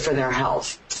what's good for their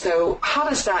health. So how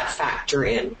does that factor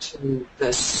into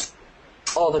this,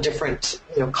 all the different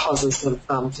causes of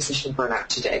physician burnout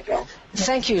today, Gail?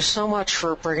 Thank you so much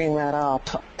for bringing that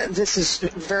up. This is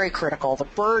very critical, the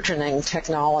burgeoning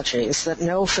technologies that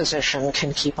no physician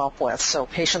can keep up with. So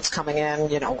patients coming in,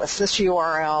 with this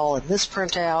URL and this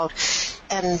printout,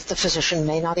 and the physician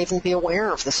may not even be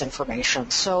aware of this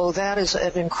information. So that is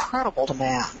an incredible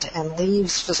demand and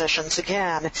leaves physicians,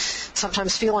 again,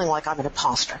 sometimes feeling like I'm an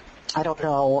imposter. I don't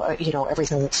know,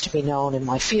 everything that's to be known in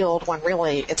my field, when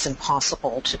really it's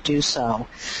impossible to do so.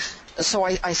 So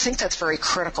I think that's very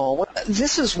critical.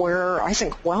 This is where I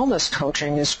think wellness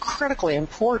coaching is critically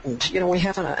important. We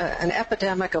have an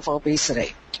epidemic of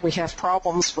obesity. We have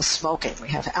problems with smoking. We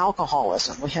have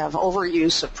alcoholism. We have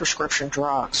overuse of prescription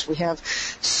drugs. We have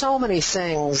so many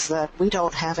things that we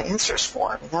don't have answers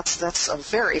for. I mean, that's a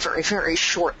very, very, very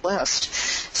short list.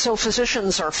 So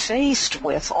physicians are faced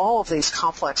with all of these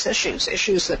complex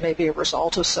issues that may be a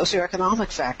result of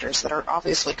socioeconomic factors that are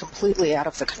obviously completely out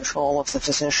of the control of the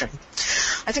physician.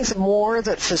 I think the more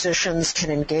that physicians can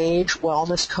engage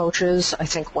wellness coaches, I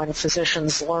think when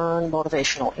physicians learn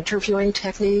motivational interviewing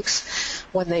techniques,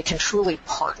 when they can truly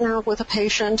partner with a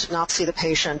patient, not see the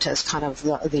patient as kind of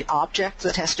the object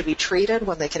that has to be treated,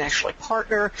 when they can actually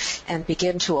partner and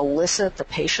begin to elicit the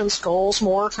patient's goals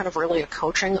more, kind of really a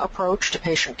coaching approach to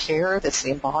patient care that's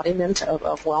the embodiment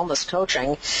of wellness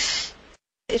coaching,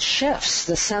 it shifts.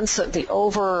 The sense that the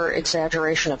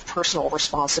over-exaggeration of personal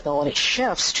responsibility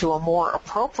shifts to a more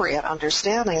appropriate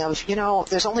understanding of,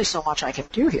 there's only so much I can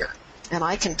do here. And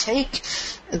I can take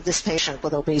this patient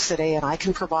with obesity and I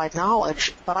can provide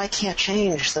knowledge, but I can't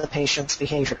change the patient's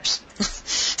behaviors.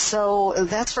 So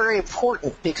that's very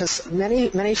important because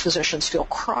many physicians feel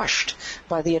crushed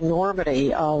by the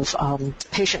enormity of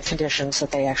patient conditions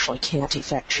that they actually can't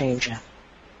effect change in.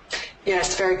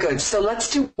 Yes, very good. So let's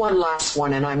do one last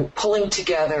one, and I'm pulling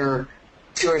together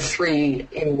 2 or 3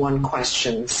 in one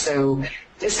question. So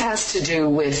this has to do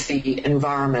with the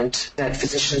environment that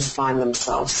physicians find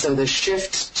themselves. So the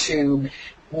shift to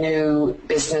new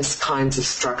business kinds of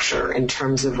structure in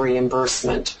terms of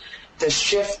reimbursement, the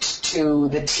shift to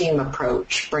the team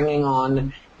approach, bringing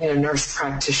on nurse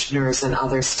practitioners and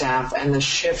other staff, and the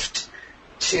shift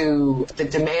to the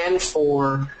demand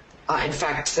for in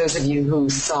fact, those of you who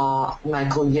saw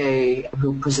Michael Ye,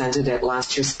 who presented at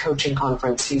last year's coaching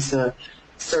conference, he's a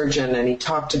surgeon, and he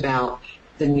talked about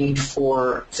the need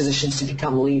for physicians to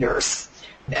become leaders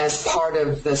as part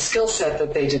of the skill set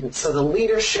that they didn't. So the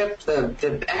leadership,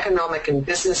 the economic and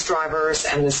business drivers,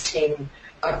 and this team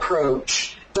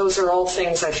approach, those are all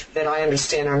things that I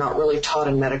understand are not really taught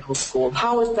in medical school.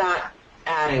 How is that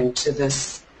adding to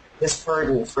this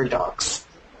burden for docs?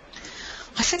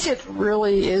 I think it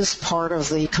really is part of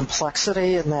the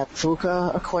complexity in that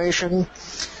VUCA equation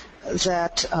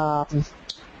that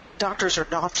doctors are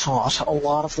not taught a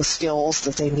lot of the skills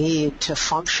that they need to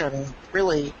function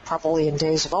really probably in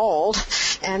days of old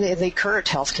and in the current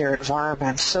healthcare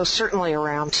environment. So certainly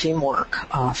around teamwork,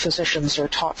 physicians are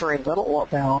taught very little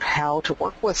about how to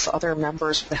work with other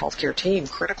members of the healthcare team,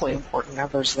 critically important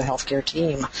members of the healthcare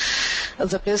team.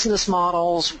 The business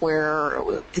models where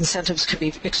incentives can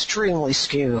be extremely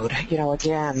skewed,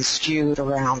 again, skewed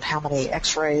around how many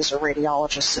x-rays a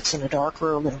radiologist sits in a dark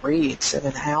room and reads in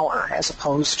an hour as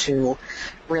opposed to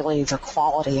really the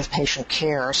quality of patient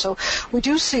care. So we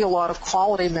do see a lot of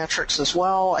quality metrics as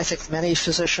well. I think many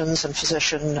physicians and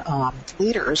physician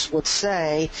leaders would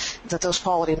say that those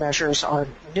quality measures are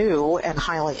new and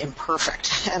highly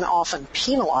imperfect and often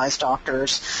penalize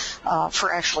doctors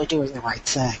for actually doing the right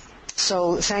thing.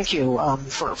 So thank you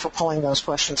for pulling those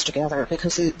questions together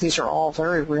because these are all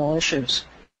very real issues.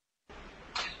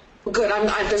 Well, good.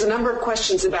 There's a number of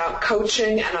questions about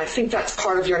coaching, and I think that's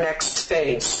part of your next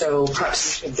phase. So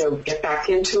perhaps you should get back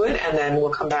into it, and then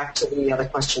we'll come back to the other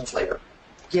questions later.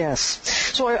 Yes.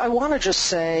 So I want to just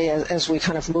say, as we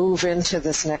kind of move into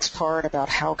this next part about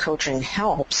how coaching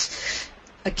helps,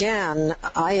 again,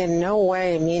 I in no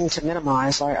way mean to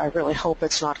minimize. I really hope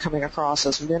it's not coming across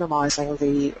as minimizing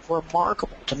the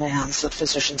remarkable demands that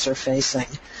physicians are facing.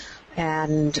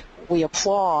 And we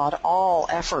applaud all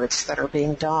efforts that are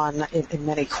being done in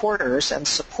many quarters and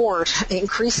support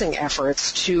increasing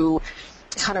efforts to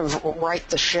kind of right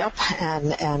the ship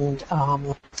and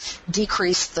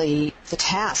decrease the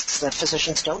tasks that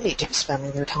physicians don't need to be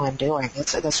spending their time doing.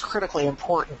 That's critically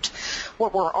important.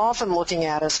 What we're often looking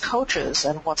at as coaches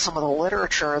and what some of the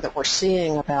literature that we're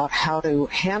seeing about how to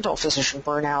handle physician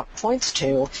burnout points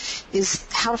to is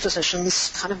how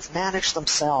physicians kind of manage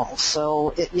themselves.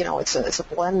 So, it's a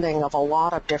blending of a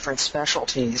lot of different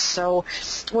specialties. So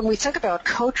when we think about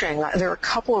coaching, there are a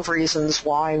couple of reasons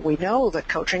why we know that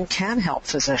coaching can help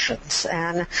physicians.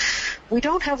 And we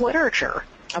don't have literature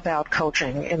about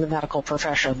coaching in the medical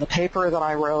profession. The paper that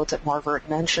I wrote that Margaret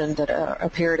mentioned that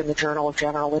appeared in the Journal of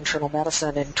General Internal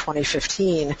Medicine in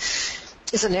 2015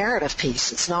 is a narrative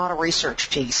piece. It's not a research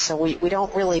piece. So we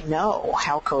don't really know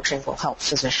how coaching will help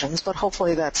physicians, but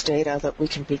hopefully that's data that we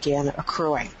can begin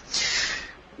accruing.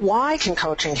 Why can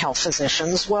coaching help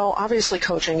physicians? Well, obviously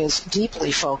coaching is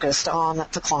deeply focused on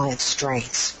the client's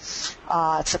strengths.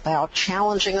 It's about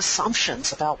challenging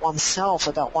assumptions about oneself,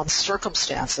 about one's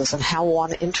circumstances, and how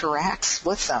one interacts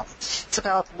with them. It's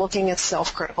about looking at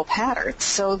self-critical patterns.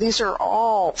 So these are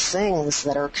all things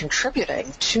that are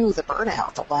contributing to the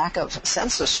burnout, the lack of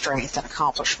sense of strength and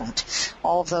accomplishment.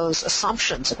 All of those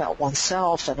assumptions about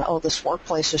oneself and, oh, this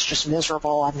workplace is just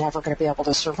miserable, I'm never going to be able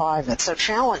to survive it. So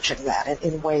challenging that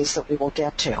in ways that we will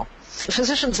get to.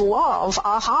 Physicians love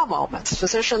aha moments.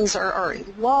 Physicians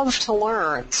love to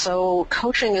learn. So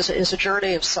coaching is a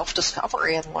journey of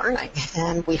self-discovery and learning,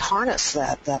 and we harness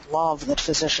that love that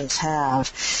physicians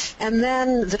have. And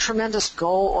then the tremendous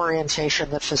goal orientation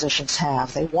that physicians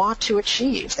have. They want to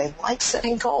achieve. They like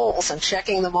setting goals and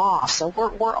checking them off. So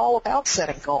we're all about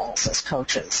setting goals as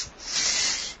coaches.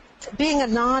 Being a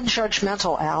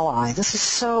non-judgmental ally, this is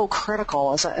so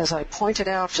critical. As I pointed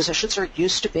out, physicians are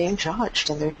used to being judged,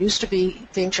 and they're used to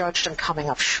being judged and coming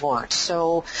up short.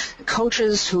 So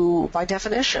coaches who, by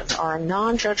definition, are a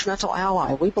non-judgmental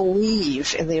ally, we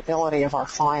believe in the ability of our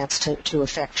clients to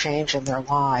affect change in their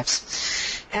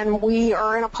lives. And we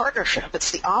are in a partnership.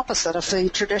 It's the opposite of the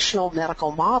traditional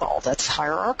medical model that's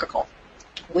hierarchical.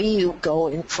 We go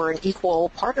in for an equal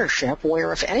partnership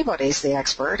where if anybody's the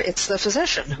expert, it's the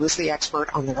physician who's the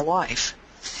expert on their life.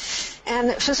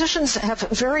 And physicians have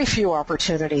very few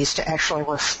opportunities to actually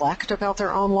reflect about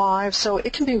their own lives, so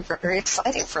it can be very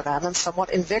exciting for them and somewhat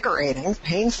invigorating,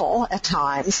 painful at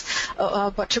times,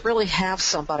 but to really have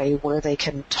somebody where they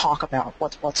can talk about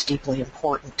what's deeply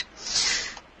important.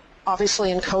 Obviously,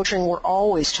 in coaching, we're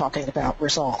always talking about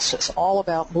results. It's all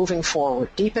about moving forward,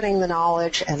 deepening the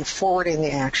knowledge, and forwarding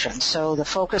the action. So the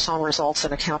focus on results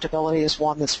and accountability is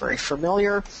one that's very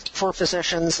familiar for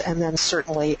physicians, and then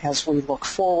certainly as we look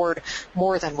forward,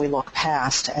 more than we look to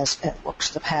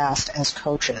the past as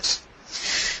coaches.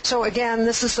 So again,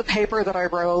 this is the paper that I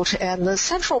wrote, and the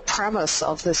central premise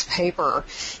of this paper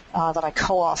that I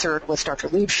co-authored with Dr.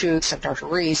 Liebschutz and Dr.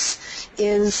 Reese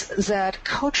is that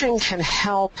coaching can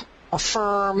help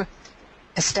affirm,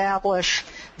 establish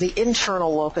the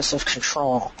internal locus of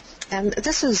control. And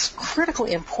this is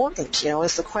critically important,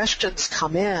 as the questions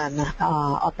come in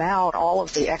about all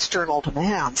of the external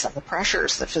demands and the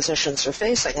pressures that physicians are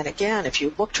facing. And again, if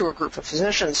you look to a group of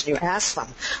physicians and you ask them,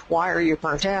 why are you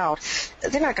burnt out?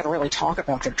 They're not going to really talk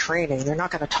about their training. They're not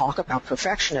going to talk about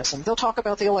perfectionism. They'll talk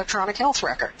about the electronic health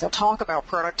record. They'll talk about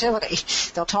productivity.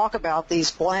 They'll talk about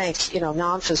these blank,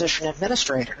 non-physician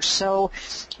administrators. So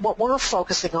what we're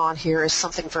focusing on here is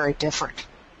something very different.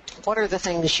 What are the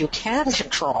things you can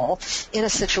control in a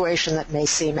situation that may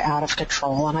seem out of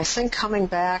control? And I think coming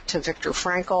back to Viktor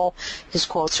Frankl, his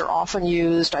quotes are often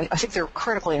used. I think they're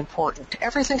critically important.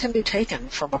 Everything can be taken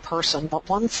from a person, but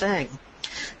one thing,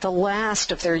 the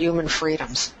last of their human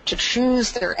freedoms, to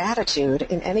choose their attitude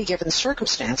in any given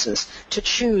circumstances, to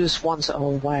choose one's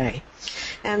own way.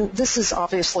 And this is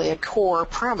obviously a core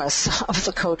premise of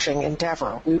the coaching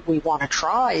endeavor. We want to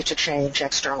try to change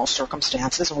external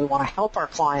circumstances, and we want to help our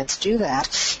clients do that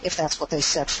if that's what they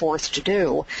set forth to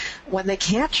do. When they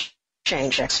can't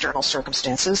change external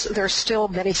circumstances, there's still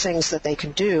many things that they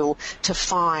can do to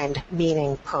find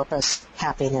meaning, purpose,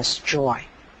 happiness, joy.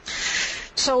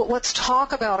 So let's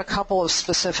talk about a couple of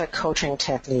specific coaching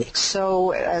techniques.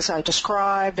 So as I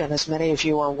described, and as many of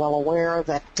you are well aware,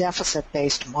 that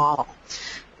deficit-based model.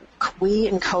 We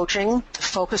in coaching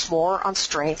focus more on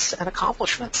strengths and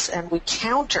accomplishments, and we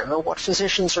counter what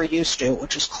physicians are used to,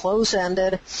 which is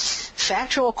close-ended,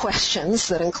 factual questions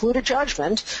that include a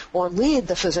judgment or lead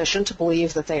the physician to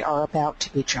believe that they are about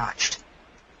to be judged.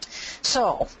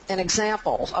 So, an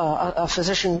example, a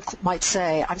physician might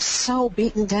say, I'm so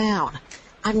beaten down.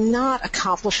 I'm not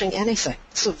accomplishing anything.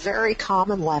 It's a very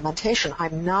common lamentation.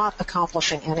 I'm not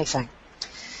accomplishing anything.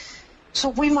 So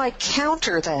we might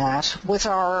counter that with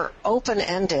our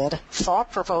open-ended,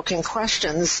 thought-provoking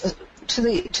questions to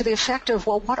the effect of,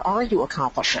 well, what are you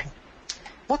accomplishing?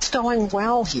 What's going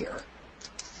well here?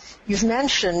 You've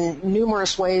mentioned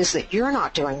numerous ways that you're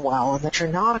not doing well and that you're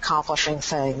not accomplishing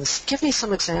things. Give me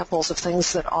some examples of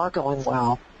things that are going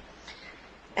well.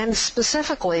 And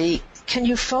specifically, can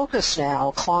you focus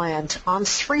now, client, on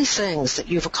 3 things that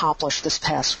you've accomplished this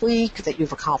past week, that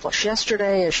you've accomplished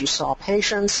yesterday as you saw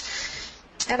patients?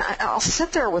 And I'll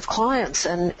sit there with clients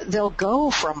and they'll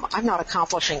go from, I'm not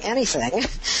accomplishing anything,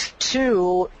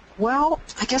 to, well,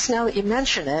 I guess now that you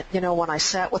mention it, when I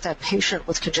sat with that patient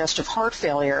with congestive heart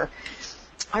failure,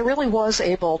 I really was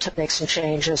able to make some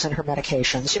changes in her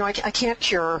medications. I can't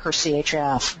cure her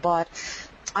CHF, but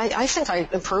I think I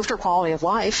improved her quality of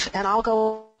life, and I'll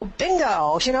go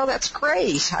bingo, that's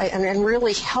great. And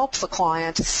really help the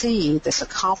client see this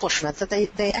accomplishment that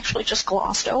they actually just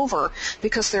glossed over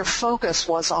because their focus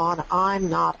was on, I'm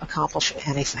not accomplishing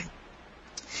anything.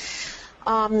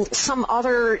 Some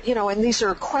other, and these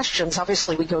are questions.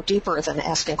 Obviously, we go deeper than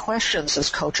asking questions as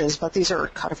coaches, but these are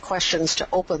kind of questions to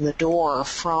open the door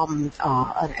from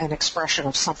an expression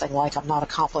of something like, I'm not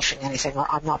accomplishing anything, or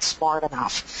I'm not smart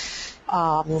enough.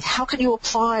 How can you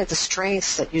apply the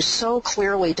strengths that you so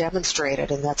clearly demonstrated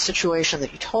in that situation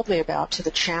that you told me about to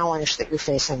the challenge that you're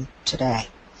facing today?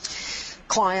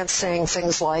 Clients saying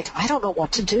things like, I don't know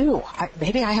what to do.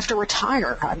 Maybe I have to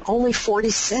retire. I'm only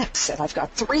 46 and I've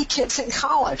got 3 kids in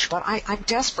college, but I'm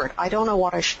desperate. I don't know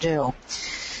what I should do.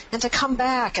 And to come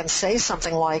back and say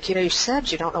something like, you said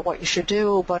you don't know what you should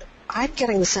do, but I'm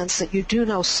getting the sense that you do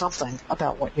know something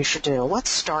about what you should do. Let's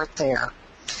start there.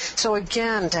 So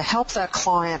again, to help that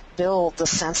client build the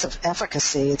sense of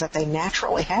efficacy that they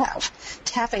naturally have,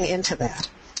 tapping into that.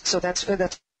 So that's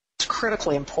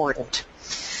critically important.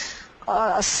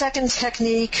 A second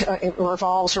technique it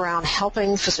revolves around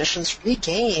helping physicians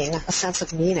regain a sense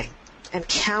of meaning and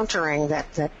countering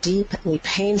that deeply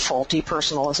painful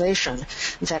depersonalization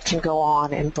that can go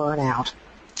on in burnout.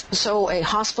 So a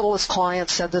hospitalist client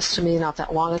said this to me not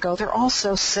that long ago. They're all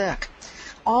so sick.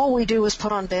 All we do is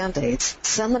put on Band-Aids,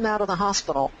 send them out of the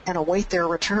hospital, and await their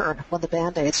return when the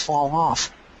Band-Aids fall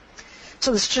off. So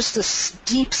there's just this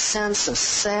deep sense of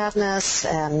sadness,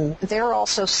 and they're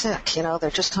also sick.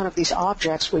 They're just kind of these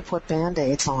objects we put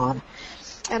Band-Aids on.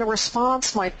 And a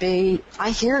response might be, I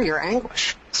hear your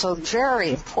anguish. So very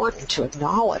important to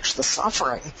acknowledge the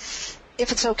suffering.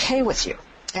 If it's okay with you,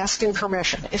 asking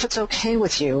permission. If it's okay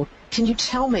with you, can you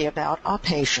tell me about a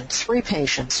patient, 3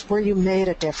 patients, where you made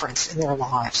a difference in their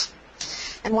lives?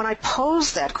 And when I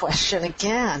posed that question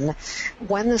again,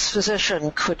 when this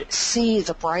physician could see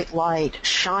the bright light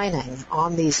shining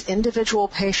on these individual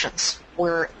patients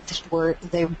where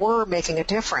they were making a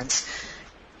difference,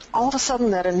 all of a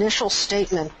sudden that initial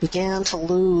statement began to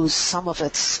lose some of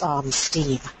its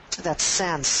steam, that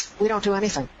sense, we don't do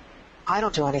anything. I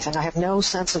don't do anything. I have no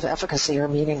sense of efficacy or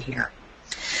meaning here.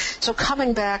 So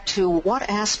coming back to what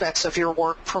aspects of your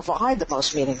work provide the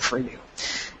most meaning for you,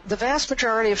 the vast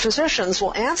majority of physicians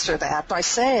will answer that by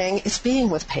saying it's being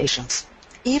with patients.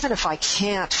 Even if I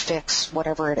can't fix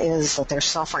whatever it is that they're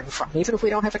suffering from, even if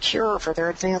we don't have a cure for their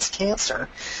advanced cancer,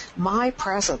 my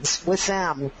presence with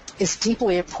them is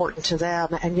deeply important to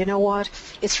them. And you know what?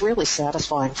 It's really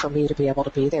satisfying for me to be able to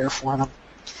be there for them.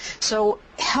 So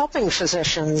helping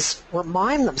physicians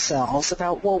remind themselves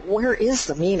about, well, where is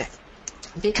the meaning?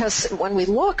 Because when we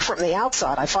look from the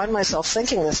outside, I find myself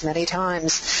thinking this many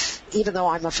times, even though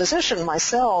I'm a physician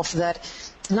myself, that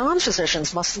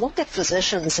non-physicians must look at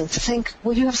physicians and think,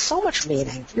 well, you have so much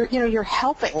meaning. You're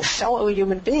helping fellow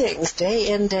human beings day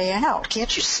in, day out.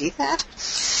 Can't you see that?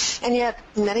 And yet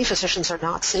many physicians are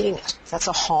not seeing it. That's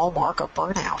a hallmark of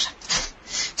burnout.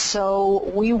 So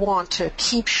we want to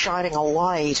keep shining a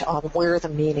light on where the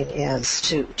meaning is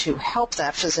to help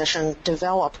that physician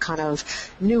develop kind of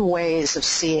new ways of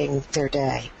seeing their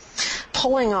day.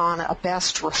 Pulling on a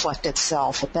best reflected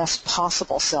self, a best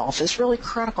possible self, is really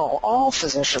critical. All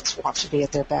physicians want to be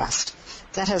at their best.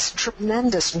 That has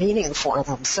tremendous meaning for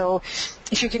them. So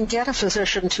if you can get a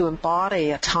physician to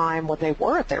embody a time when they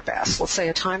were at their best, let's say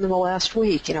a time in the last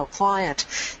week, client,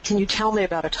 can you tell me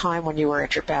about a time when you were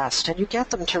at your best? And you get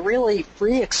them to really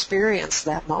re-experience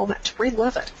that moment,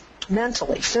 relive it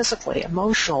mentally, physically,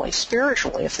 emotionally,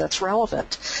 spiritually, if that's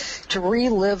relevant, to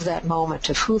relive that moment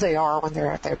of who they are when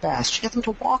they're at their best. You get them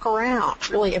to walk around,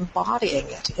 really embodying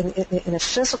it in a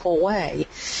physical way.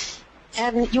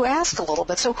 And you ask a little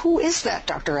bit, so who is that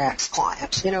Dr. X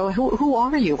client? Who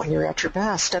are you when you're at your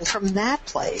best? And from that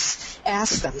place,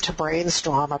 ask them to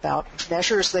brainstorm about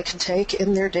measures they can take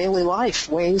in their daily life,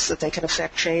 ways that they can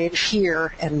affect change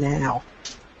here and now.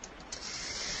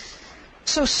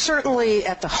 So certainly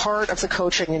at the heart of the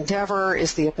coaching endeavor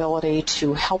is the ability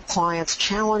to help clients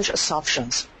challenge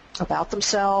assumptions about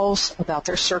themselves, about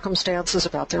their circumstances,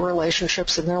 about their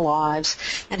relationships in their lives,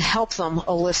 and help them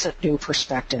elicit new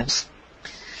perspectives.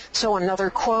 So another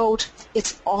quote,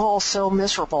 it's all so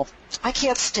miserable. I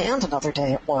can't stand another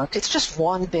day at work. It's just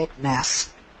one big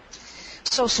mess.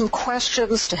 So some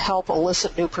questions to help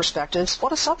elicit new perspectives.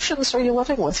 What assumptions are you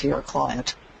living with your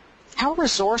client? How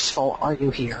resourceful are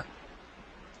you here?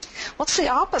 What's the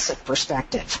opposite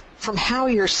perspective from how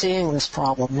you're seeing this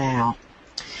problem now?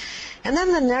 And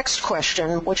then the next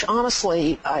question, which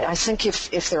honestly, I think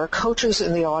if there are coaches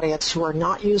in the audience who are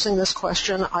not using this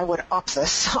question, I would up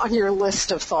this on your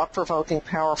list of thought-provoking,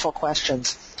 powerful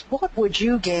questions. What would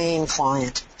you gain,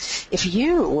 client, if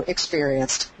you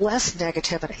experienced less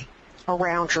negativity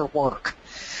around your work?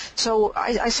 So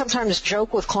I sometimes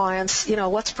joke with clients,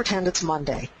 let's pretend it's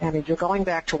Monday, and you're going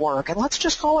back to work, and let's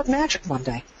just call it Magic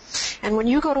Monday. And when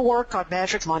you go to work on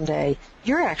Magic Monday,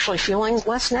 you're actually feeling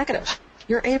less negative.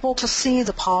 You're able to see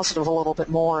the positive a little bit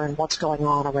more in what's going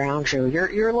on around you.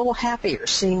 You're a little happier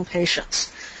seeing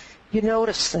patients. You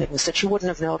notice things that you wouldn't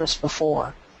have noticed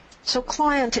before. So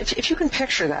client, if you can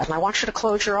picture that, and I want you to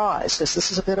close your eyes, because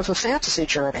this is a bit of a fantasy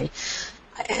journey,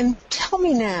 and tell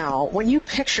me now, when you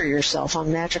picture yourself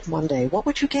on Magic Monday, what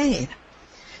would you gain?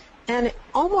 And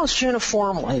almost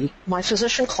uniformly, my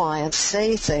physician clients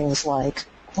say things like,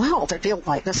 wow, there'd be a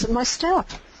lightness in my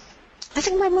step. I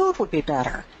think my mood would be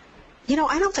better.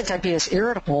 I don't think I'd be as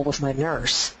irritable with my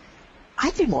nurse.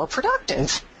 I'd be more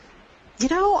productive.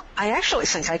 I actually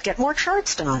think I'd get more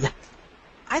charts done.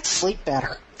 I'd sleep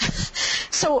better.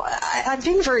 So I'm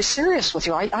being very serious with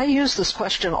you. I use this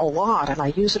question a lot, and I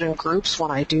use it in groups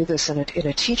when I do this in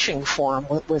a teaching forum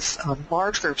with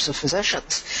large groups of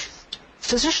physicians.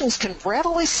 Physicians can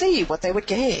readily see what they would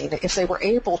gain if they were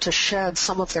able to shed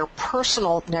some of their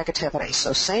personal negativity.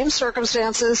 So same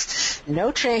circumstances,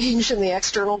 no change in the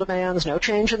external demands, no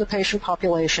change in the patient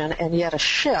population, and yet a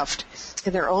shift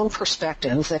in their own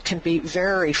perspective that can be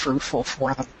very fruitful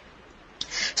for them.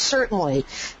 Certainly,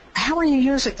 how are you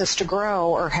using this to grow,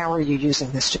 or how are you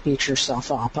using this to beat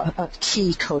yourself up? A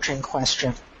key coaching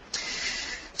question.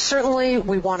 Certainly,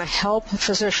 we want to help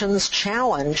physicians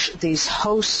challenge these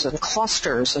hosts and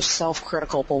clusters of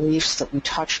self-critical beliefs that we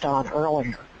touched on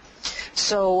earlier.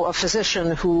 So a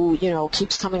physician who,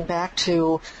 keeps coming back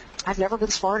to, I've never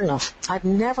been smart enough. I've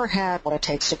never had what it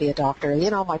takes to be a doctor.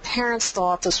 My parents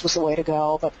thought this was the way to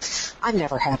go, but I've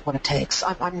never had what it takes.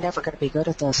 I'm never going to be good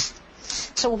at this.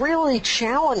 So really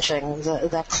challenging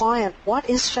that client, what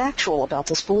is factual about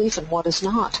this belief and what is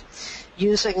not?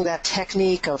 Using that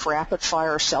technique of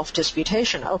rapid-fire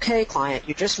self-disputation. Okay, client,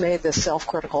 you just made this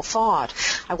self-critical thought.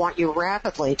 I want you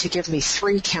rapidly to give me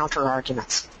 3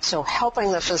 counter-arguments. So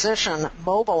helping the physician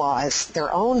mobilize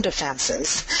their own defenses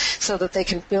so that they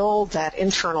can build that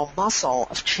internal muscle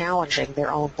of challenging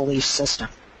their own belief system.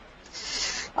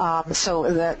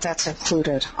 So that's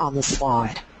included on the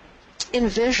slide.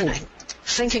 Envisioning,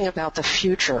 thinking about the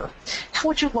future. How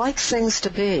would you like things to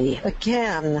be?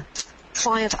 Again,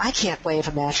 client, I can't wave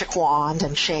a magic wand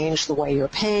and change the way you're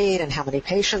paid and how many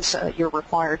patients you're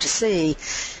required to see.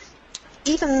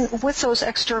 Even with those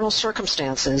external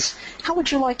circumstances, how would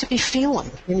you like to be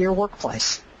feeling in your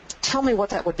workplace? Tell me what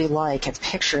that would be like and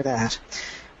picture that.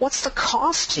 What's the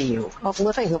cost to you of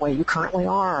living the way you currently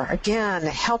are? Again,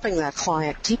 helping that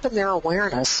client deepen their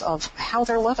awareness of how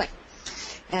they're living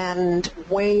and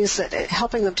ways that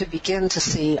helping them to begin to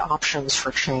see options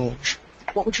for change.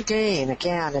 What would you gain,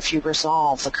 again, if you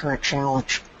resolve the current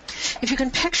challenge? If you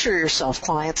can picture yourself,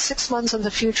 client, 6 months in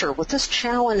the future with this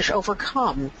challenge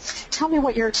overcome, tell me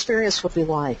what your experience would be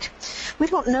like. We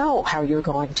don't know how you're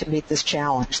going to meet this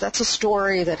challenge. That's a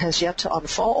story that has yet to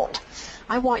unfold.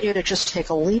 I want you to just take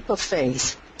a leap of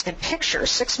faith and picture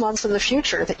 6 months in the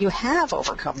future that you have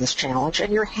overcome this challenge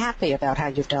and you're happy about how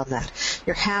you've done that.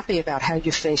 You're happy about how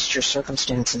you faced your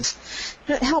circumstances.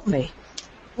 Help me.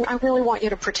 I really want you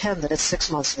to pretend that it's 6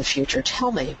 months in the future.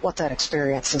 Tell me what that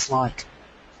experience is like.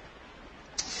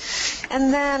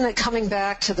 And then coming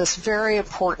back to this very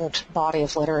important body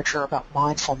of literature about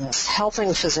mindfulness,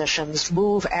 helping physicians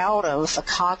move out of the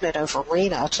cognitive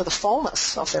arena to the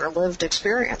fullness of their lived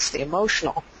experience, the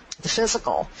emotional, the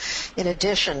physical, in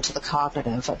addition to the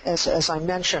cognitive. As I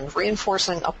mentioned,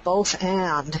 reinforcing a both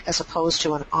and as opposed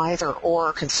to an either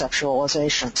or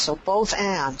conceptualization. So both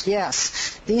and,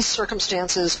 yes, these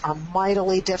circumstances are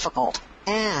mightily difficult,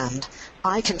 and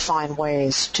I can find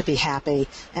ways to be happy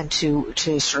and to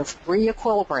sort of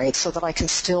re-equilibrate so that I can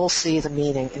still see the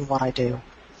meaning in what I do.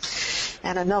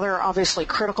 And another obviously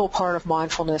critical part of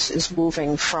mindfulness is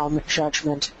moving from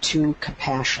judgment to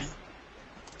compassion.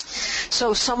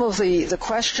 So some of the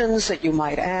questions that you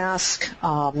might ask,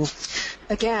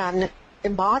 again,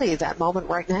 embody that moment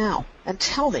right now and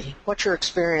tell me what you're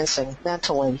experiencing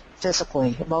mentally,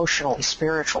 physically, emotionally,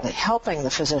 spiritually, helping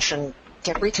the physician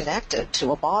get reconnected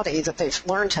to a body that they've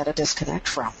learned how to disconnect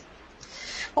from.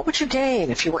 What would you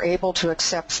gain if you were able to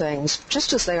accept things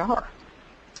just as they are?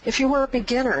 If you were a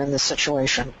beginner in this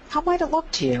situation, how might it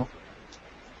look to you?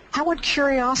 How would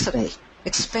curiosity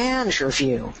expand your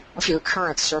view of your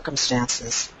current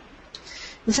circumstances?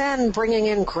 Then bringing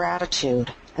in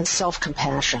gratitude and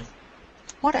self-compassion.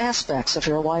 What aspects of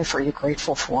your life are you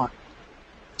grateful for?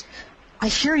 I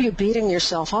hear you beating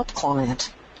yourself up,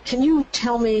 client. Can you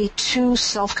tell me 2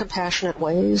 self-compassionate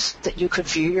ways that you could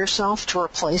view yourself to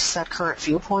replace that current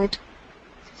viewpoint?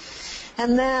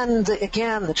 And then,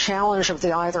 again, the challenge of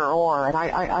the either-or. And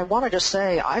I want to just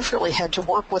say I've really had to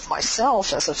work with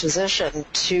myself as a physician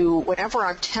to, whenever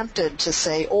I'm tempted to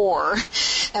say or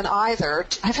and either,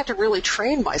 I've had to really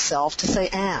train myself to say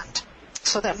and.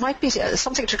 So that might be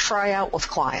something to try out with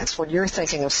clients when you're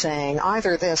thinking of saying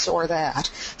either this or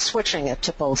that, switching it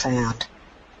to both and.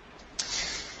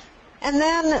 And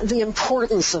then the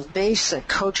importance of basic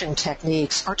coaching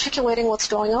techniques, articulating what's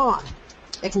going on,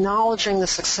 acknowledging the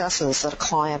successes that a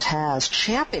client has,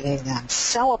 championing them,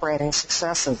 celebrating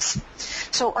successes.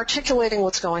 So articulating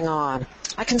what's going on.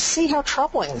 I can see how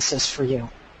troubling this is for you.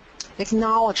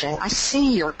 Acknowledging, I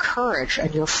see your courage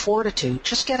and your fortitude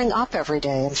just getting up every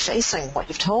day and facing what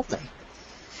you've told me.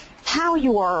 How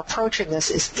you are approaching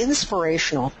this is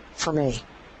inspirational for me.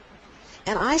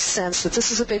 And I sense that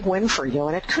this is a big win for you,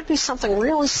 and it could be something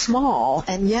really small,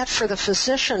 and yet for the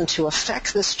physician to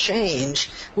affect this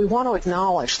change, we want to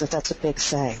acknowledge that that's a big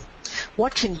thing.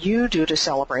 What can you do to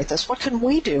celebrate this? What can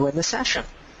we do in the session?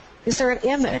 Is there an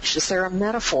image? Is there a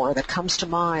metaphor that comes to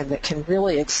mind that can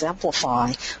really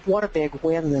exemplify what a big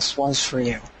win this was for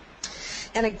you?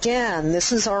 And again,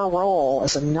 this is our role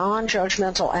as a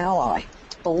non-judgmental ally,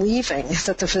 believing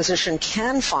that the physician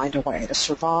can find a way to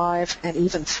survive and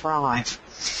even thrive.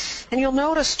 And you'll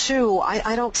notice, too,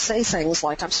 I don't say things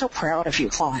like, I'm so proud of you,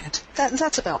 client.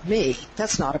 That's about me.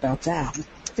 That's not about them.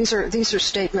 These are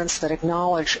statements that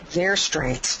acknowledge their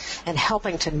strengths and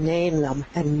helping to name them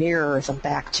and mirror them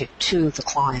back to the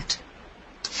client.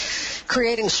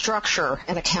 Creating structure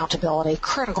and accountability,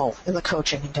 critical in the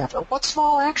coaching endeavor. What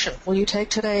small action will you take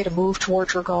today to move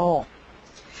towards your goal?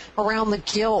 Around the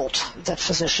guilt that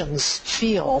physicians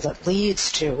feel that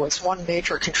leads to, as one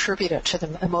major contributor to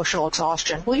the emotional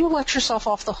exhaustion, will you let yourself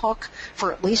off the hook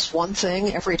for at least one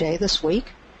thing every day this week?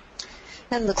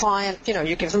 And the client,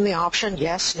 you give them the option,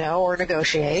 yes, no, or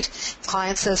negotiate. The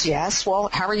client says yes. Well,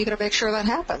 how are you going to make sure that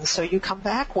happens? So you come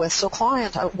back with, so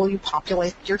client, will you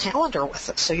populate your calendar with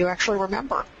it so you actually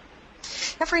remember?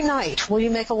 Every night, will you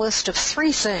make a list of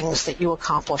 3 things that you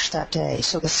accomplished that day?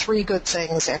 So the 3 good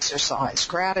things exercise,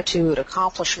 gratitude,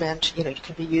 accomplishment, it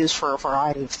can be used for a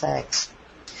variety of things.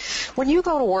 When you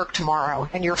go to work tomorrow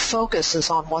and your focus is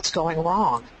on what's going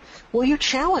wrong, will you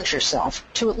challenge yourself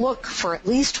to look for at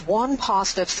least one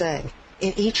positive thing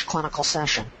in each clinical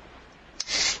session?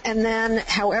 And then,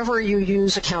 however you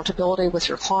use accountability with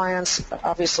your clients,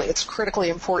 obviously it's critically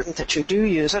important that you do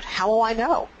use it. How will I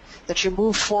know that you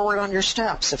move forward on your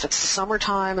steps? If it's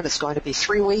summertime and it's going to be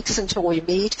 3 weeks until we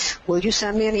meet, will you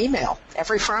send me an email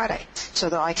every Friday so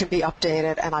that I can be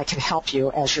updated and I can help you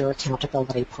as your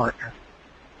accountability partner?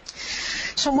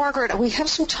 So, Margaret, we have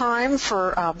some time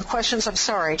for questions. I'm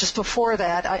sorry, just before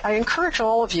that, I encourage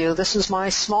all of you, this is my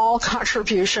small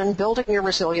contribution, Building Your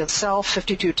Resilient Self,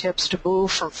 52 Tips to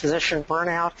Move from Physician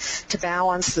Burnout to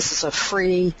Balance. This is a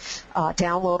free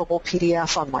downloadable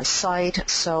PDF on my site,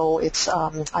 so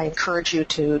I encourage you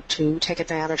to take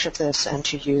advantage of this and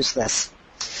to use this.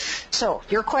 So,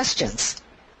 your questions.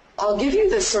 I'll give you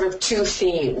the sort of 2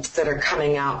 themes that are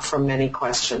coming out from many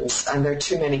questions, and there are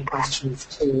too many questions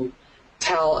to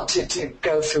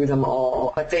go through them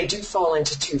all, but they do fall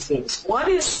into 2 themes.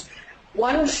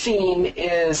 One theme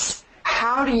is,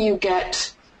 how do you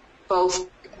get both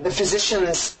the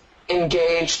physicians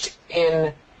engaged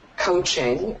in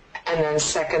coaching, and then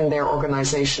second, their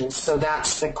organizations? So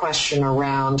that's the question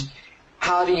around,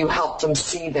 how do you help them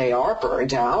see they are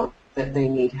burned out, that they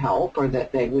need help, or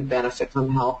that they would benefit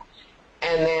from help?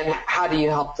 And then how do you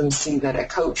help them see that a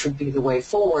coach would be the way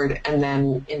forward? And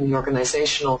then in the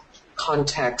organizational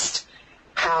context,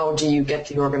 how do you get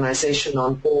the organization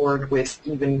on board with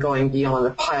even going beyond a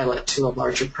pilot to a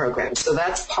larger program? So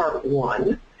that's part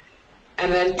 1.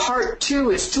 And then part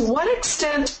 2 is, to what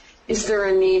extent is there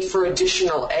a need for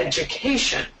additional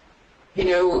education?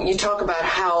 You talk about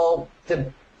how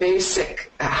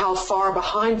how far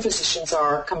behind physicians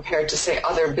are compared to, say,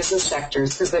 other business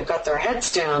sectors, because they've got their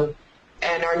heads down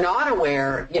and are not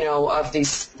aware, of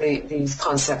these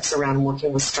concepts around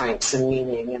working with strengths and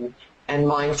meaning and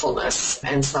mindfulness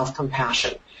and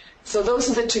self-compassion. So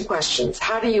those are the 2 questions.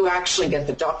 How do you actually get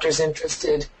the doctors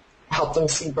interested, help them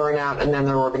see burnout, and then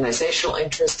their organizational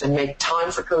interest, and make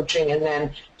time for coaching? And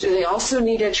then, do they also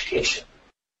need education?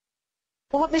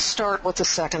 Well, let me start with the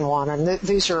second one, and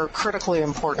these are critically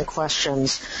important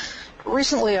questions.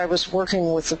 Recently, I was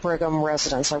working with the Brigham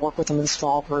residents. I work with them in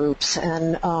small groups,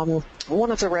 and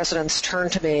one of the residents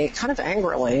turned to me kind of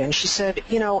angrily, and she said,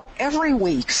 every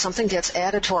week something gets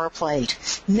added to our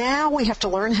plate. Now we have to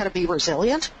learn how to be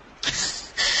resilient.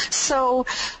 So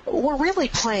we're really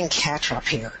playing catch-up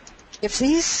here. If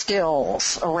these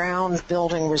skills around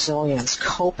building resilience,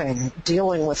 coping,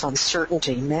 dealing with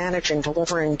uncertainty, managing,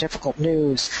 delivering difficult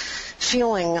news,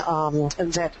 feeling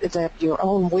that your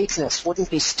own weakness wouldn't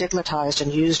be stigmatized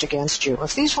and used against you,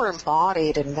 if these were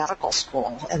embodied in medical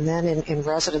school and then in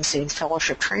residency and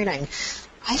fellowship training,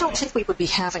 I don't think we would be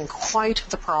having quite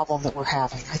the problem that we're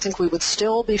having. I think we would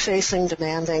still be facing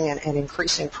demanding and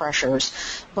increasing pressures,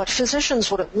 but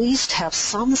physicians would at least have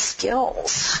some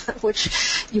skills, which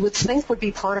you would think would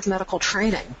be part of medical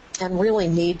training and really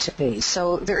need to be.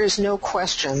 So there is no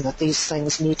question that these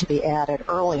things need to be added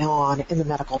early on in the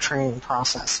medical training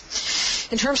process.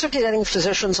 In terms of getting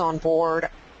physicians on board,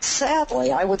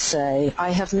 sadly, I would say I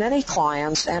have many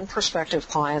clients and prospective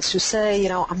clients who say,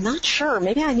 I'm not sure,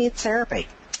 maybe I need therapy.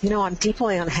 I'm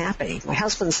deeply unhappy. My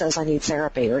husband says I need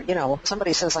therapy, or,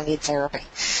 somebody says I need therapy.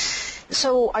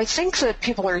 So I think that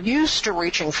people are used to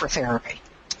reaching for therapy.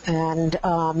 And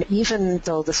even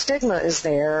though the stigma is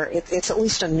there, it's at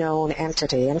least a known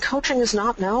entity. And coaching is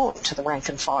not known to the rank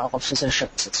and file of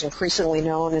physicians. It's increasingly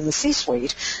known in the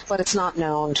C-suite, but it's not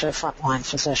known to frontline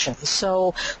physicians.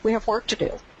 So we have work to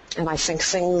do. And I think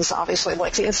things, obviously,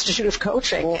 like the Institute of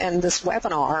Coaching and this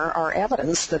webinar are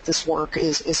evidence that this work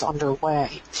is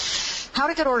underway. How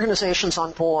to get organizations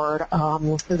on board,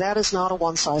 that is not a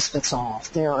one-size-fits-all.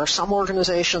 There are some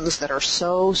organizations that are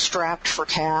so strapped for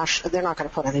cash, they're not going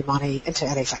to put any money into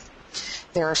anything.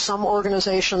 There are some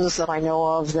organizations that I know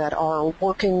of that are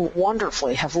working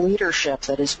wonderfully, have leadership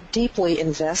that is deeply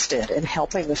invested in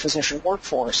helping the physician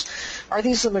workforce. Are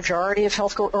these the majority of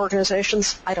health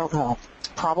organizations? I don't know.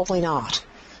 Probably not.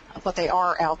 But they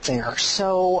are out there.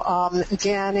 So,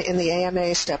 again, in the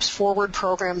AMA Steps Forward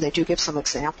program, they do give some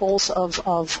examples of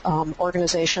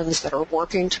organizations that are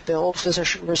working to build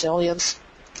physician resilience.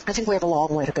 I think we have a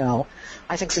long way to go.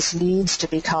 I think this needs to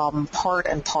become part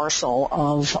and parcel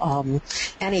of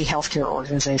any healthcare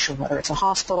organization, whether it's a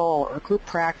hospital or a group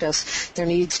practice. There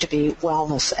needs to be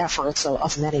wellness efforts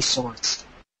of many sorts.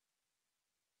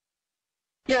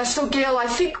 Yeah, so Gail, I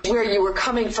think where you were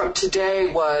coming from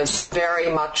today was very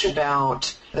much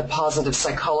about the positive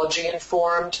psychology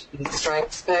informed,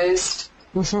 strengths-based,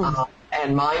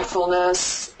 and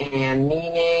mindfulness and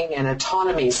meaning and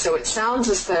autonomy. So it sounds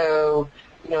as though,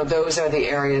 those are the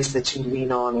areas that you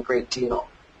lean on a great deal.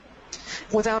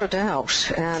 Without a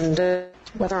doubt. And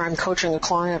whether I'm coaching a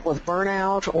client with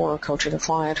burnout or coaching a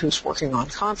client who's working on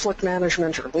conflict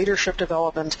management or leadership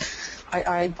development,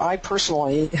 I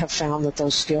personally have found that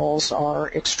those skills are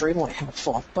extremely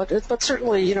helpful. But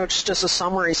certainly, just as a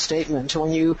summary statement,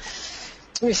 when you're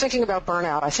thinking about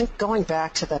burnout, I think going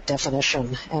back to that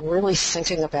definition and really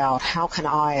thinking about how can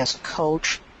I as a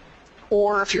coach,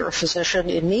 or if you're a physician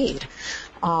in need,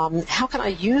 how can I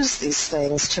use these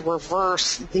things to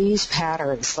reverse these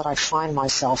patterns that I find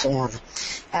myself in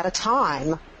at a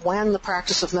time when the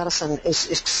practice of medicine is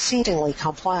exceedingly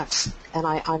complex and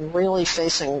I'm really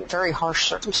facing very harsh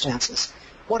circumstances?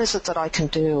 What is it that I can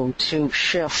do to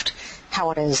shift how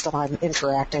it is that I'm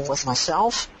interacting with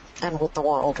myself and with the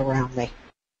world around me?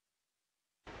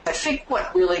 I think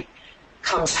what really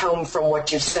comes home from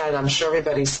what you've said, I'm sure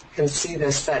everybody can see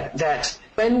this, that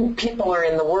when people are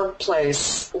in the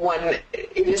workplace, when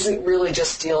it isn't really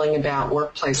just dealing about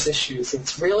workplace issues,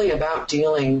 it's really about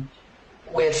dealing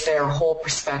with their whole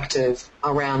perspective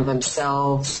around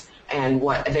themselves and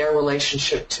what their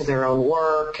relationship to their own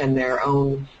work and their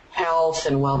own health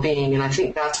and well-being. And I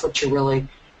think that's what you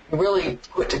really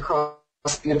put across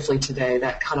beautifully today,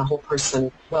 that kind of whole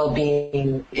person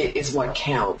well-being is what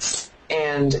counts.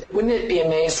 And wouldn't it be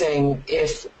amazing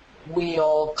if we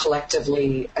all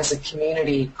collectively as a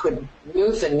community could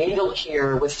move the needle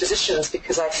here with physicians,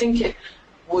 because I think it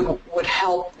would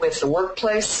help with the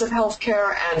workplace of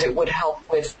healthcare and it would help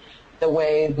with the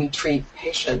way we treat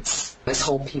patients as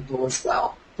whole people as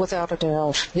well. Without a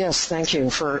doubt. Yes, thank you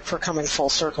for coming full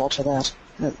circle to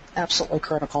that. Absolutely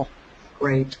critical.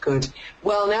 Great, good.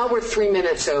 Well, now we're 3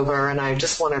 minutes over, and I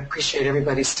just want to appreciate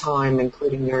everybody's time,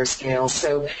 including yours, Gail.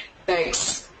 So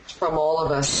thanks from all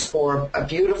of us for a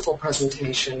beautiful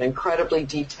presentation, incredibly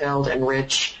detailed and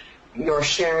rich. You're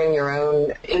sharing your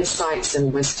own insights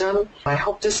and wisdom. I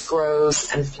hope this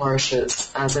grows and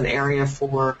flourishes as an area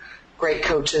for great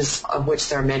coaches, of which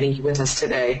there are many with us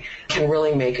today, can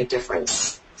really make a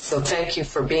difference. So thank you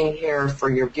for being here, for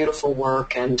your beautiful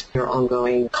work and your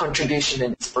ongoing contribution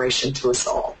and inspiration to us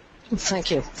all.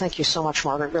 Thank you. Thank you so much,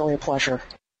 Margaret. Really a pleasure.